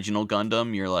the original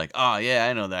Gundam, you're like, oh yeah,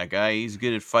 I know that guy. He's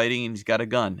good at fighting and he's got a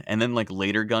gun. And then like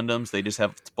later Gundams, they just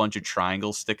have a bunch of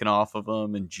triangles sticking off of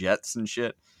them and jets and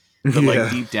shit. But like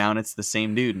deep down, it's the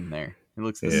same dude in there. It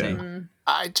looks the Yeah. same. Mhm.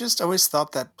 I just always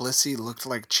thought that Blissey looked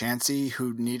like Chansey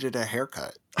who needed a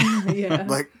haircut. Yeah.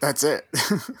 Like, that's it.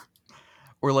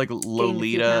 Or like few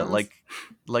Lolita, pounds.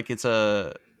 like it's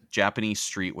a Japanese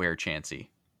streetwear Chansey.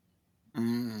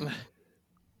 Mm.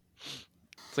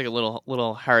 It's like a little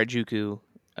Harajuku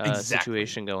Exactly.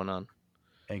 situation going on.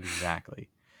 Exactly.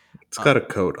 It's got a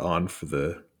coat on for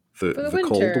the the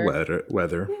cold winter.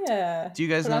 weather. Yeah. Do you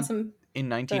guys Put know on some. in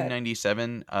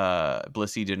 1997,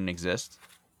 Blissey didn't exist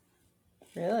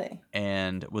Really?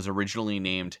 and was originally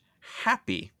named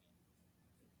Happy,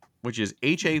 which is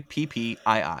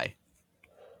Happii,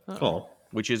 Oh,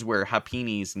 which is where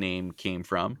Happini's name came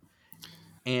from.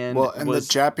 And Well, and was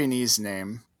the Japanese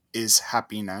name is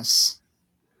happiness,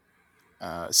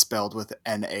 spelled with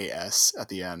NAS at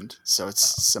the end, so it's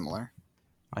similar.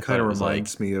 I thought kind it of was like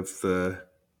reminds me of the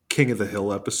King of the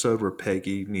Hill episode where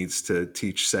Peggy needs to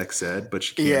teach sex ed, but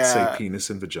she can't say Yeah. penis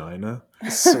and vagina.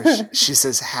 So she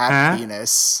says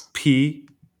happiness.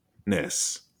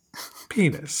 Penis.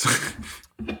 Penis.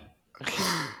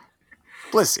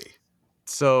 Blissey.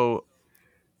 so.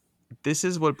 This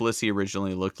is what Blissey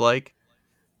originally looked like.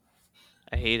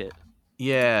 I hate it.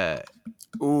 Yeah,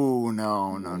 Ooh,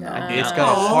 no. It's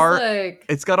got a looks heart. like-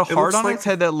 it's got a heart looks on like- its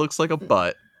head that looks like a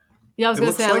butt. Yeah, I was It gonna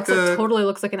looks say it like looks totally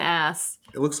looks like an ass.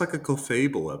 It looks like a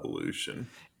Clefable evolution.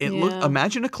 It looked. Yeah.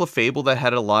 Imagine a Clefable that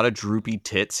had a lot of droopy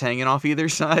tits hanging off either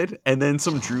side, and then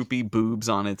some droopy boobs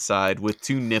on its side with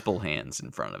two nipple hands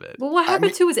in front of it. Well, what happened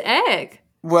mean- to his egg?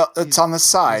 Well, it's on the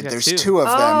side. got There's two. two of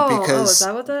them Is because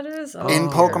that what that is? in Oh.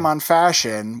 Pokemon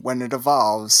fashion, when it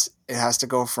evolves, it has to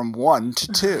go from 1 to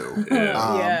 2.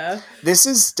 Yeah. Yeah. This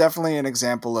is definitely an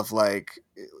example of like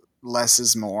less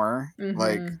is more. Mhm.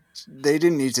 Like they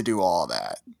didn't need to do all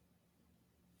that.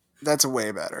 That's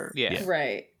way better. Yeah.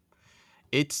 Right.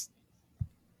 It's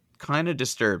kind of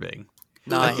disturbing.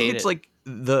 No, I I think hate it's it. like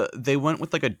they went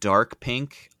with like a dark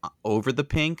pink over the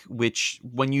pink, which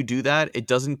when you do that, it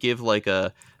doesn't give like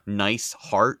a nice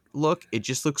heart look. It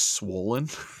just looks swollen.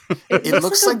 It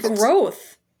looks like a it's-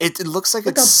 growth. It looks like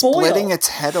Like it's a boil. splitting its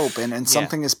head open and Yeah.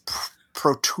 something is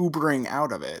protruding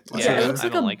out of it. Like, Yeah, it looks I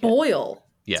like don't a like it. boil.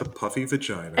 Yeah. It's a puffy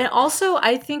vagina. And also,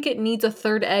 I think it needs a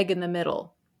third egg in the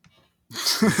middle.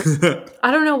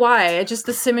 I don't know why. It just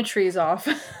the symmetry is off.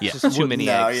 Yeah. Just too many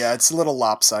no, eggs. yeah, it's a little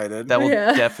lopsided. That will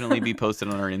Yeah. definitely be posted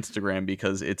on our Instagram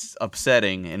because it's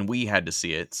upsetting and we had to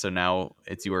see it. So now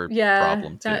it's your Yeah,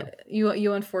 problem too.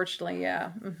 you unfortunately,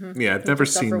 yeah. Yeah, I've You never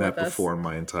suffer seen that with us. before in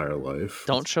my entire life.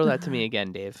 Don't show that to me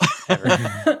again, Dave.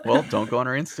 Ever. Well, don't go on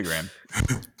our Instagram.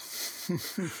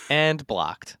 And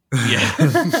blocked. Yeah.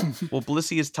 Well,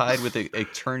 Blissey is tied with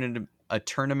Eternamax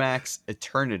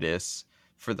Eternatus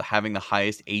for having the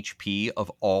highest HP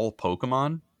of all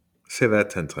Pokemon. Say that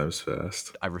 10 times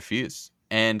fast. I refuse.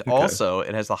 And Okay. also,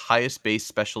 it has the highest base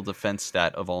special defense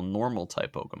stat of all normal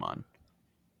type Pokemon.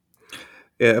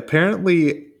 Yeah,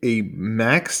 apparently a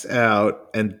maxed out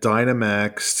and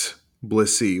Dynamaxed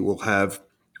Blissey will have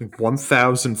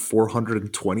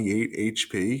 1,428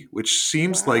 HP, which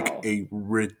seems like Wow. a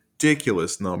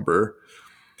ridiculous number.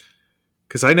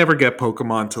 Because I never get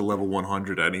Pokemon to level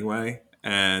 100 anyway,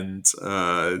 and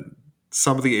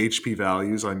some of the HP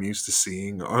values I'm used to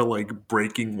seeing are like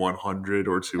breaking 100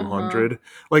 or 200.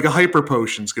 Like a Hyper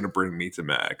Potion's going to bring me to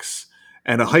max,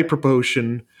 and a Hyper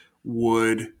Potion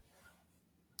would.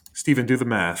 Steven, do the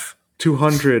math.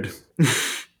 200.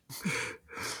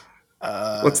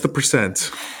 What's the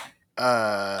percent?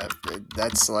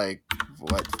 That's like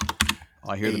what?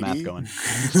 I hear the math 80? going.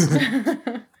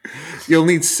 You'll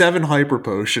need 7 Hyper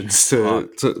Potions to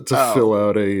fill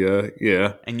out a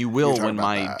yeah. And you You're will talking when about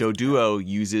my that. Doduo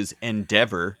uses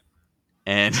Endeavor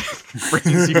and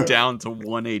brings you down to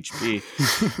 1 HP.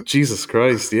 Jesus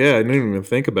Christ! Yeah, I didn't even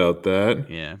think about that.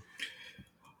 Yeah.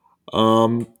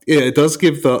 Yeah, it does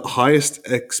give the highest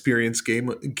experience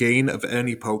gain of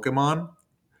any Pokemon.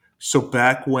 So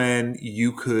back when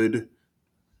you could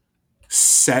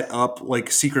set up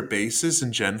like secret bases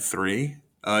in Gen 3,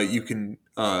 you can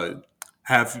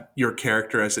have your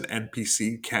character as an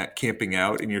NPC camping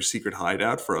out in your secret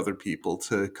hideout for other people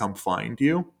to come find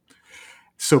you.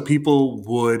 So people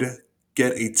would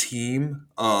get a team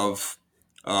of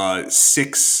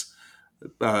 6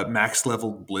 max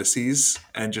level Blissies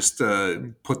and just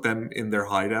put them in their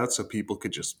hideout so people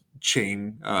could just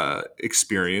chain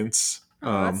experience.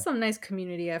 Oh, that's some nice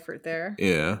community effort there.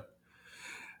 Yeah.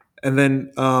 And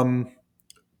then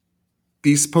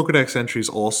these Pokedex entries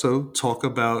also talk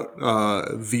about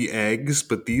the eggs,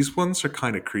 but these ones are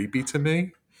kind of creepy to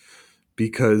me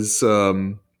because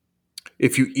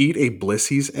if you eat a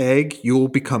Blissy's egg, you will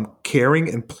become caring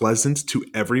and pleasant to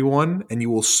everyone, and you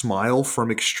will smile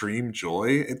from extreme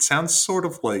joy. It sounds sort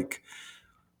of like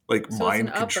So it's mind an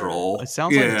upper. control. It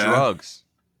sounds like drugs.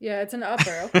 Yeah, it's an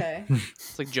upper. Okay.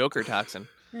 It's like Joker toxin.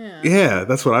 Yeah. Yeah,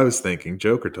 that's what I was thinking.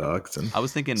 Joker toxin. I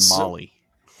was thinking So- Molly.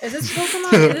 Is this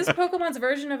Pokemon's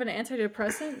version of an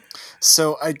antidepressant?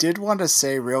 So I did want to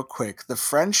say real quick, the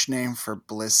French name for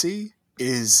Blissey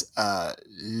is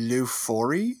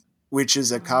L'Euphorie, which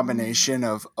is a combination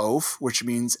of oaf, which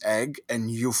means egg, and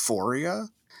euphoria.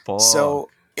 So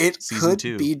it Season could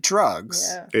 2. be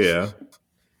drugs. Yeah. Yeah.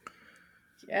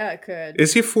 Yeah, it could.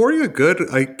 Is Euphoria good?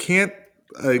 I can't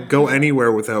go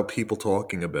anywhere without people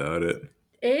talking about it.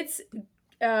 It's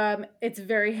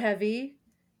very heavy.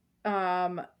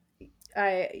 I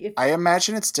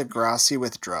imagine it's Degrassi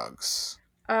with drugs.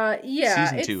 Yeah.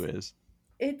 Season 2 is.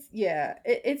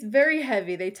 It's very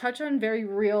heavy. They touch on very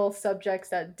real subjects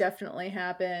that definitely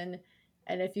happen,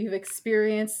 and if you've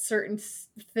experienced certain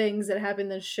things that happen in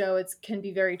the show, it can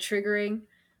be very triggering.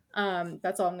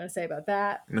 That's all I'm going to say about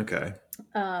that. Okay.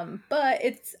 But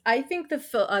I think the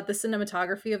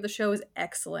cinematography of the show is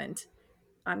excellent.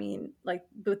 I mean, like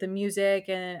with the music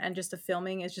and just the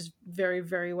filming is just very,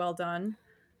 very well done.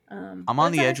 I'm but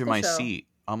on it's the a edge of high my school show. seat.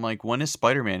 I'm like, when is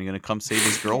Spider-Man going to come save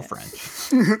his girlfriend?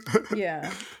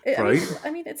 Yeah. Right?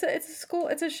 I mean, it's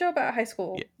a show about high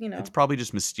school, Yeah, you know. It's probably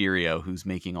just Mysterio who's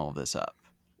making all this up.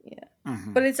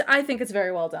 Mhm. But I think it's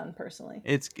very well done personally.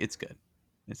 It's good.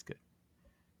 It's good.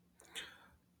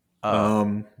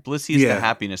 Blissey is yeah. the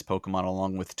happiness Pokemon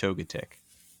along with Togetic.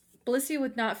 Blissey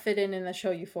would not fit in the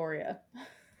show Euphoria.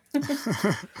 We'd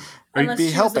Unless be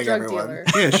she helping was the drug everyone. dealer.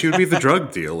 Yeah, she would be the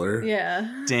drug dealer.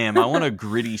 Yeah. Damn, I want a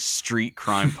gritty street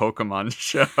crime Pokemon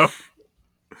show.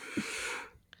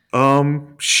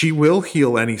 She will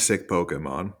heal any sick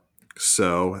Pokemon.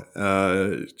 So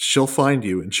she'll find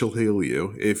you and she'll heal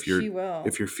you if She will.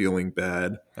 you're feeling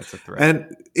bad. That's a threat.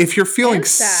 And if you're feeling And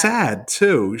sad. sad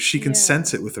too, she can Yeah.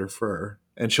 sense it with her fur.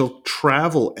 And she'll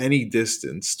travel any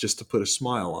distance just to put a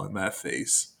smile on that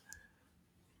face.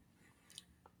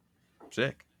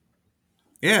 Sick.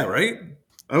 Yeah, right?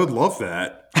 I would love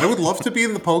that. I would love to be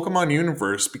in the Pokemon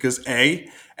universe because A,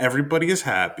 everybody is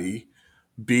happy.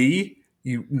 B,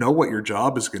 you know what your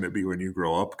job is going to be when you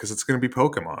grow up because it's going to be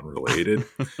Pokemon related.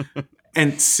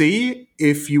 And C,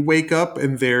 if you wake up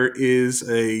and there is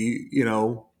a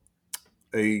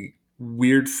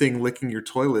weird thing licking your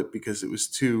toilet because it was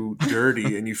too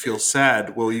dirty and you feel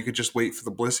sad, well, you could just wait for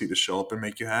the Blissey to show up and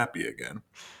make you happy again.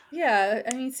 Yeah,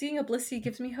 I mean, seeing a Blissey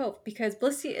gives me hope because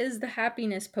Blissey is the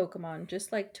happiness Pokemon,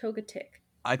 just like Togetic.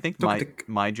 I think Togetic.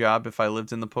 my job, if I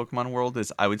lived in the Pokemon world,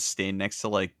 is I would stand next to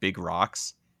like big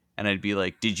rocks and I'd be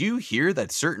like, did you hear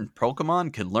that certain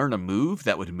Pokemon could learn a move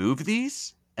that would move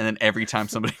these? And then every time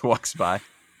somebody walks by,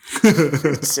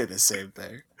 I'd say the same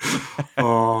thing.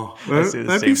 Oh, I say the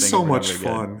that'd same be thing so over and much over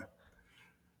again. fun.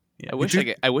 Yeah.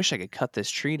 I wish I could cut this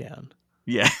tree down.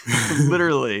 Yeah,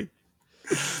 literally.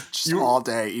 Just You- all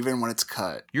day, even when it's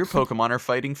cut. Your Pokemon are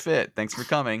fighting fit. Thanks for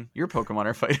coming. Your Pokemon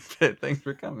are fighting fit. Thanks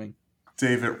for coming.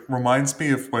 Dave, it reminds me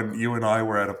of when you and I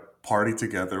were at a party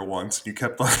together once. And you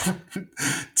kept on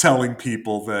telling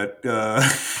people that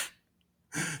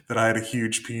that I had a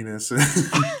huge penis.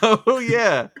 Oh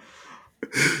yeah.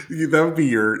 That would be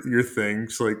your thing.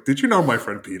 It's like, did you know my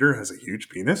friend Peter has a huge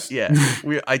penis? Yeah.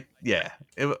 I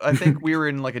think we were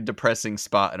in like a depressing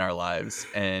spot in our lives,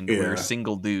 and we Yeah. were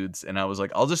single dudes, and I was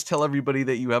like, I'll just tell everybody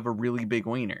that you have a really big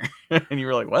wiener. And you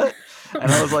were like, what? And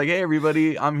I was like, hey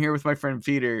everybody, I'm here with my friend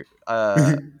Peter.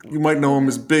 You might know him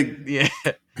as Big Yeah.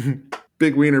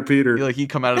 Big Wiener Peter. He'd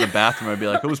come out of the bathroom, I'd be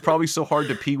like, it was probably so hard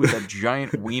to pee with that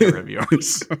giant wiener of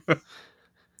yours.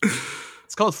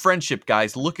 It's called friendship,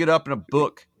 guys. Look it up in a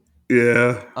book.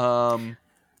 Yeah.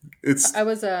 It's I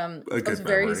was good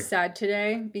very memory. sad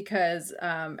today because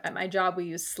at my job we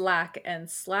use Slack, and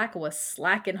Slack was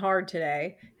slacking hard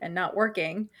today and not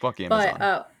working. Fuck Amazon.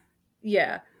 But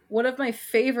yeah, one of my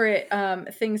favorite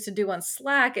things to do on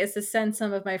Slack is to send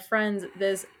some of my friends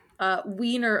this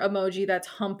wiener emoji that's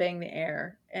humping the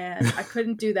air, and I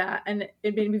couldn't do that, and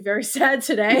it made me very sad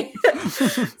today.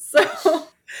 So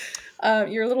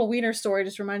your little wiener story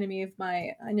just reminded me of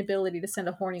my inability to send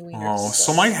a horny wiener. Oh,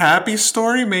 so my happy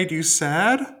story made you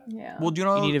sad? Yeah. Well, do you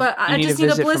know, You need but you I need just a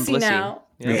need a visit from Blissey now.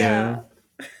 Yeah.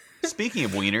 speaking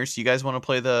of wieners, you guys want to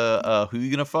play the Who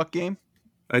You Gonna Fuck game?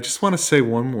 I just want to say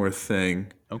one more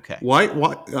thing. Okay. Why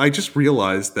I just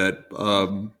realized that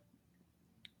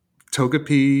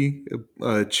Togepi,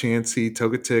 Chansey,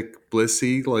 Togetic,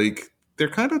 Blissey, like they're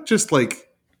kind of just like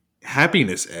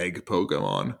happiness egg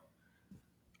Pokemon.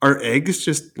 Are eggs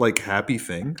just like happy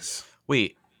things?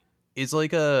 Wait, is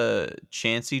like a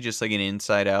Chansey just like an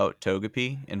inside out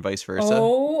Togepi and vice versa?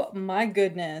 Oh my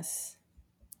goodness.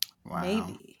 Wow.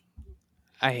 Maybe.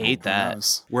 I hate Who that.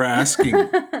 knows? We're asking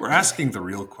the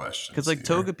real questions. Because like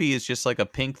here. Togepi is just like a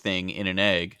pink thing in an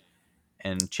egg,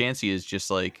 and Chansey is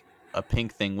just like a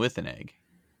pink thing with an egg.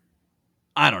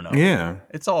 I don't know. Yeah.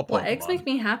 It's all Pokemon. Well, eggs make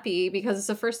me happy because it's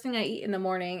the first thing I eat in the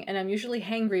morning, and I'm usually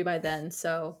hangry by then,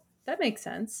 so that makes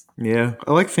sense. Yeah.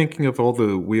 I like thinking of all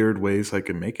the weird ways I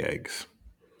can make eggs.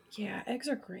 Yeah, eggs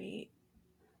are great.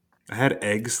 I had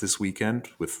eggs this weekend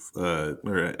with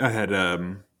I had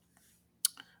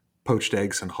poached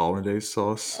eggs and hollandaise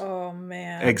sauce. Oh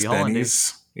man. Eggs Happy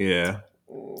Benny's. Yeah.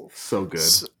 Oof. So good.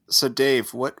 So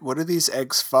Dave, what do these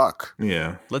eggs fuck?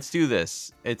 Yeah. Let's do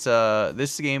this. It's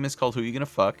this game is called Who You Gonna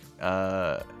Fuck?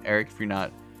 Eric, if you're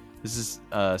not, this is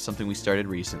something we started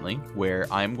recently where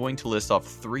I'm going to list off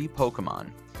 3 Pokemon,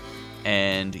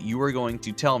 and you are going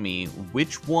to tell me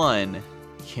which one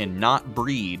cannot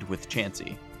breed with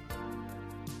Chansey.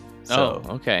 So,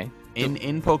 Oh, okay.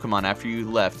 in Pokemon, after you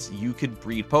left, you could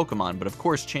breed Pokemon, but of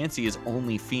course Chansey is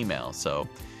only female, so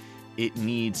it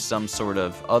needs some sort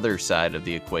of other side of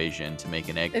the equation to make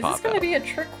an egg Is pop this going out. to be a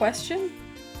trick question?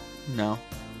 No.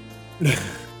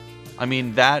 I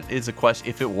mean, that is a question.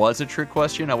 If it was a trick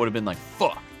question, I would have been like,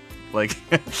 fuck. Like,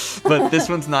 but this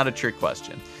one's not a trick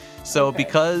question. So Okay.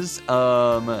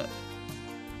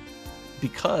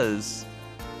 because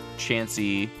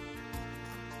Chansey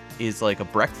is like a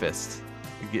breakfast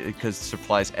because it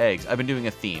supplies eggs. I've been doing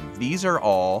a theme. These are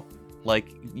all like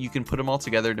you can put them all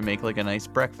together to make like a nice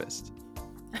breakfast.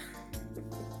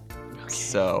 Okay.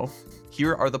 So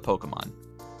here are the Pokemon.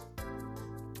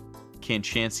 Can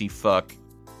Chansey fuck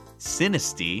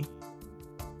Sinistea,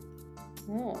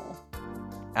 Oh.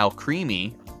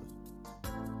 Alcremie,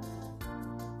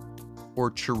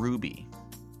 or Cherubi?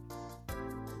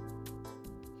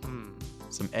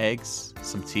 Some eggs,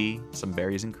 some tea, some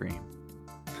berries and cream.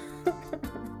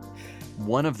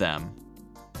 One of them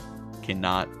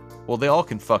cannot. Well, they all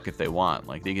can fuck if they want.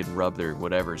 Like they can rub their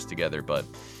whatevers together, but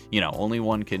only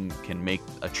one can make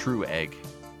a true egg.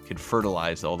 Can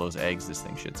fertilize all those eggs this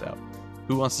thing shits out.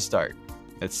 Who wants to start?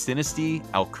 That's Sinistea,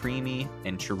 Alcremie,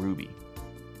 and Cherubi.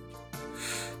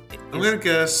 I'm going to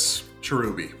guess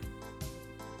Cherubi.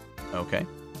 Okay.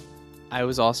 I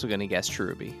was also going to guess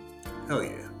Cherubi. Hell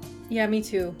yeah. Yeah, me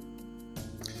too.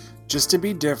 Just to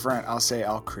be different, I'll say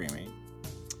Alcremie.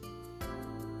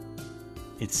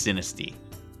 It's Sinistea.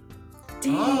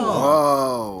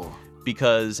 Whoa.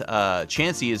 Because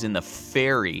Chansey is in the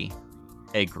fairy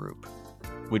egg group,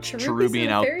 which Cherubi's Cherubi in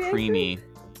and the fairy egg Alcremie,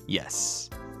 yes.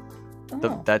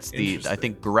 Oh. That's the I Interesting.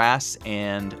 think grass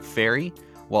and fairy,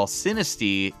 while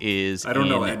Sinistea is I don't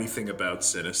know in- anything about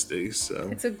Sinistea, so.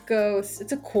 It's a ghost.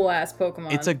 It's a cool ass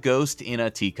Pokemon. It's a ghost in a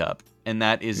teacup, and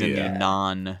that is in Yeah. the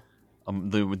non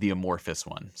the amorphous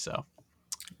one. So,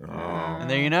 Oh. and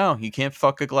there you know, you can't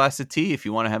fuck a glass of tea if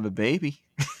you want to have a baby.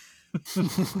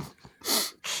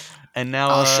 And now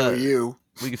I'll show you.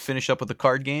 we could finish up with the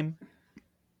card game.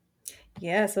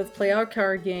 Yes, let's play our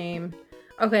card game.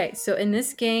 Okay, so in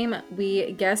this game,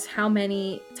 we guess how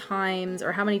many times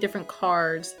or how many different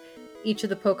cards each of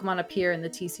the Pokemon appear in the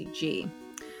TCG.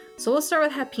 So we'll start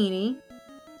with Happiny.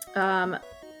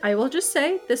 I will just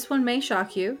say this one may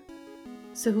shock you.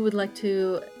 So who would like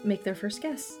to make their first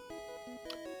guess?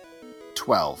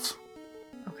 12.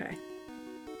 Okay.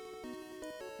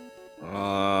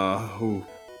 Who?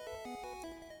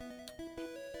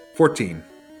 14.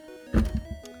 All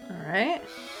right.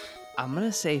 I'm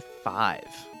gonna say 5.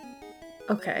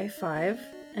 Okay, 5.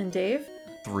 And Dave?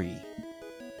 3.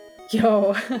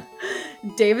 Yo,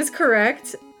 Dave is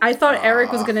correct. I thought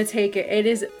Eric was gonna take it. It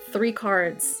is 3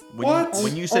 cards. What?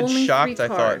 When you said Only shocked, 3 I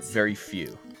thought cards. very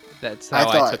few. That's I how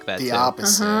I, thought took that the too.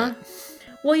 opposite. Uh-huh.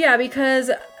 Well, yeah,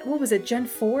 because what was it, Gen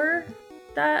 4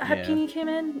 that Yeah. Happiny came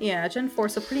in? Yeah, Gen 4,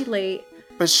 so pretty late.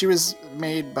 But she was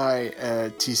made by a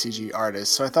TCG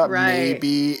artist, so I thought Right.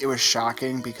 maybe it was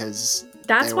shocking because.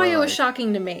 That's They why were it was like-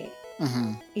 shocking to me.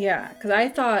 Mhm. Yeah, because I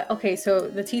thought, okay, so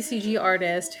the TCG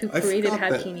artist who I created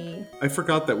forgot that. Happiny. I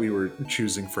forgot that we were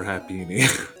choosing for Happiny.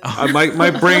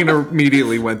 my brain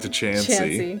immediately went to Chansey.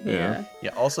 Chansey, yeah. Yeah.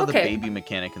 Also, the Okay. baby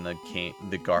mechanic in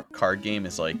the card game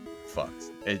is like fucked.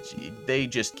 They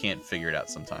just can't figure it out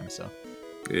sometimes. So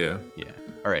Yeah. yeah.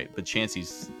 All right, but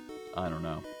Chansey's, I don't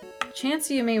know.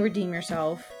 Chansey, you may redeem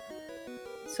yourself.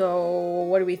 So,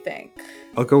 what do we think?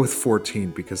 I'll go with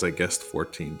 14 because I guessed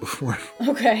 14 before.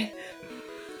 Okay.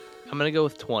 I'm gonna go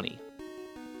with 20.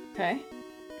 Okay.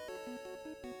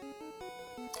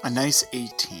 A nice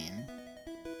 18.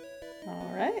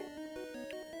 All right.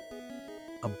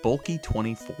 A bulky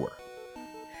 24.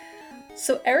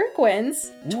 So, Eric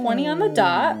wins 20 on the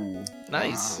dot. Ooh,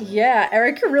 Nice. Wow. Yeah,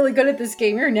 Eric, you're really good at this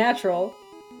game. You're natural.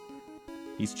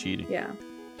 he's cheating. Yeah.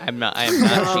 I am not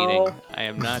No. cheating. I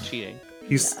am not cheating. No.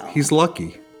 He's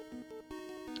lucky.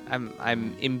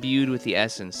 I'm imbued with the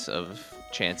essence of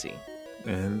Chansey.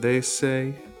 And they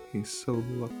say he's so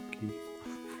lucky.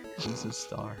 He's a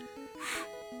star.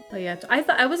 Oh yeah,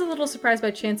 I was a little surprised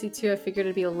by Chansey too. I figured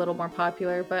it'd be a little more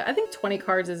popular, but I think 20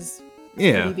 cards is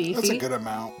Yeah. pretty beefy. That's a good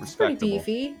amount. It's pretty Respectable.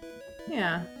 beefy.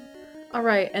 Yeah. All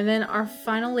right, and then our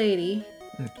final lady,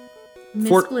 Miss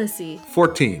Four- Blissey.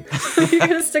 14. You're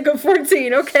gonna stick with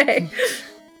 14, okay?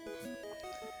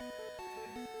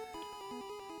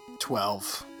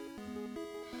 12.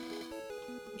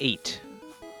 8.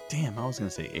 Damn, I was gonna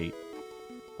say 8.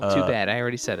 Well, too bad. I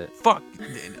already said it. Fuck.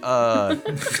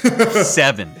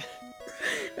 7.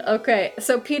 Okay,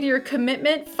 so Peter, your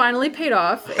commitment finally paid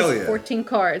off. It's Hell yeah. 14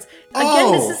 cards. Again,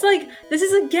 Oh! this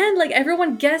is again like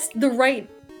everyone guessed the right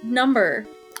number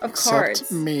of cards.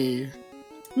 Except me.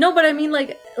 No, but I mean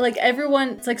like everyone,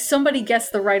 it's like somebody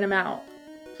guessed the right amount.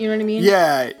 You know what I mean?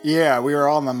 Yeah, we were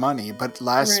all on the money. But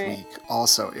last Right. week,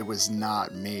 also, it was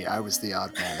not me. I was the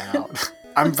odd man out.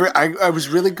 I was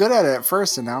really good at it at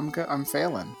first, and now I'm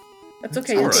failing. That's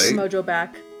okay. You'll get your mojo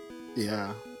back.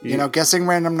 Yeah, You- you know, guessing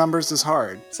random numbers is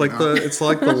hard. It's like you know? it's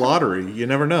like the lottery. You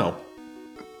never know.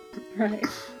 Right.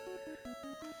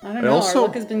 I don't I know. also- Our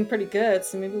luck has been pretty good,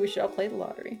 so maybe we should all play the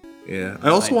lottery. Yeah. I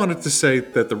also Right. wanted to say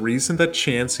that the reason that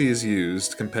Chansey is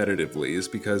used competitively is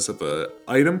because of a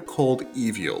item called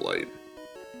Eviolite.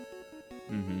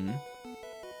 Mm-hmm.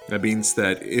 That means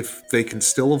that if they can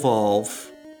still evolve,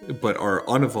 but are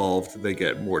unevolved, they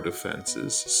get more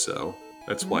defenses. So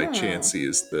that's why Oh. Chansey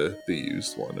is the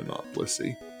used one and not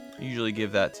Blissey. I usually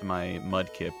give that to my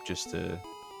Mudkip just to,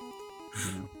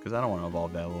 because I don't want to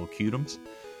evolve that little Cutums.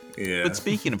 Yeah. But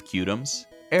speaking of Cutums,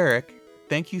 Eric,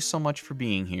 thank you so much for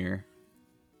being here.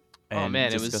 Oh and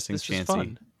man, discussing this was Chansey.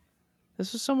 fun.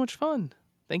 This was so much fun.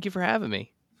 Thank you for having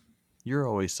me. You're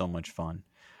always so much fun.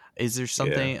 Is there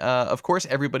something? Of course,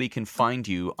 everybody can find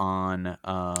you on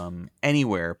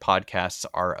anywhere podcasts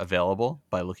are available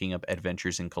by looking up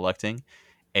Adventures in Collecting,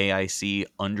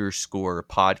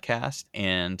 AIC_podcast,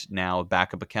 and now a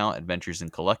backup account, Adventures in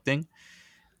Collecting.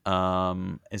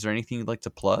 Is there anything you'd like to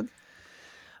plug?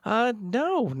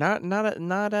 No, not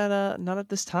at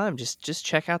this time. Just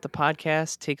check out the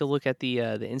podcast. Take a look at the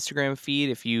Instagram feed.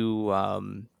 If you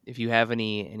have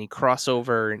any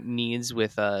crossover needs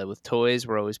with toys,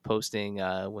 we're always posting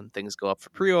when things go up for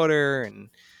pre-order, and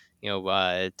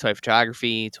toy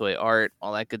photography, toy art,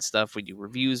 all that good stuff. We do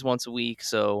reviews once a week.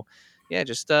 So yeah,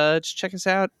 just check us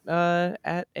out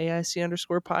at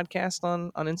AIC_podcast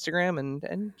on Instagram,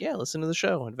 and yeah, listen to the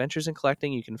show. Adventures in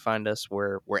Collecting. You can find us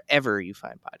wherever you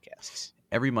find podcasts.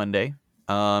 Every Monday.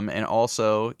 And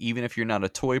also, even if you're not a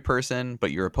toy person,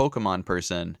 but you're a Pokemon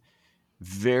person,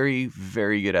 very,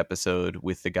 very good episode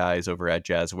with the guys over at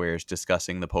Jazzwares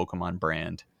discussing the Pokemon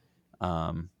brand.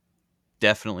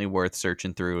 definitely worth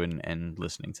searching through and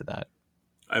listening to that.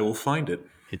 I will find it.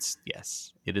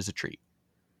 It is a treat.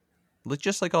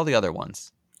 Just like all the other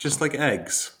ones. Just like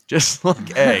eggs. Just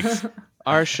like eggs.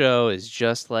 Our show is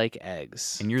just like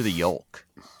eggs. And you're the yolk.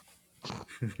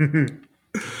 I'm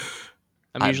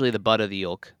usually the butt of the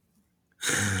yolk.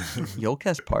 Yolk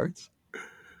has parts?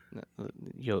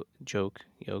 Yolk.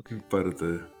 Butt of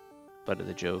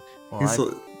the joke. Well, He's I a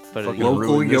Butt of the fucking yolk.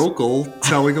 local ruined this. yokel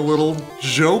telling a little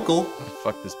jokel.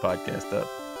 Fuck this podcast up.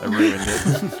 I ruined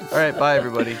it. All right, bye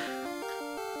everybody.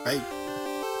 Right.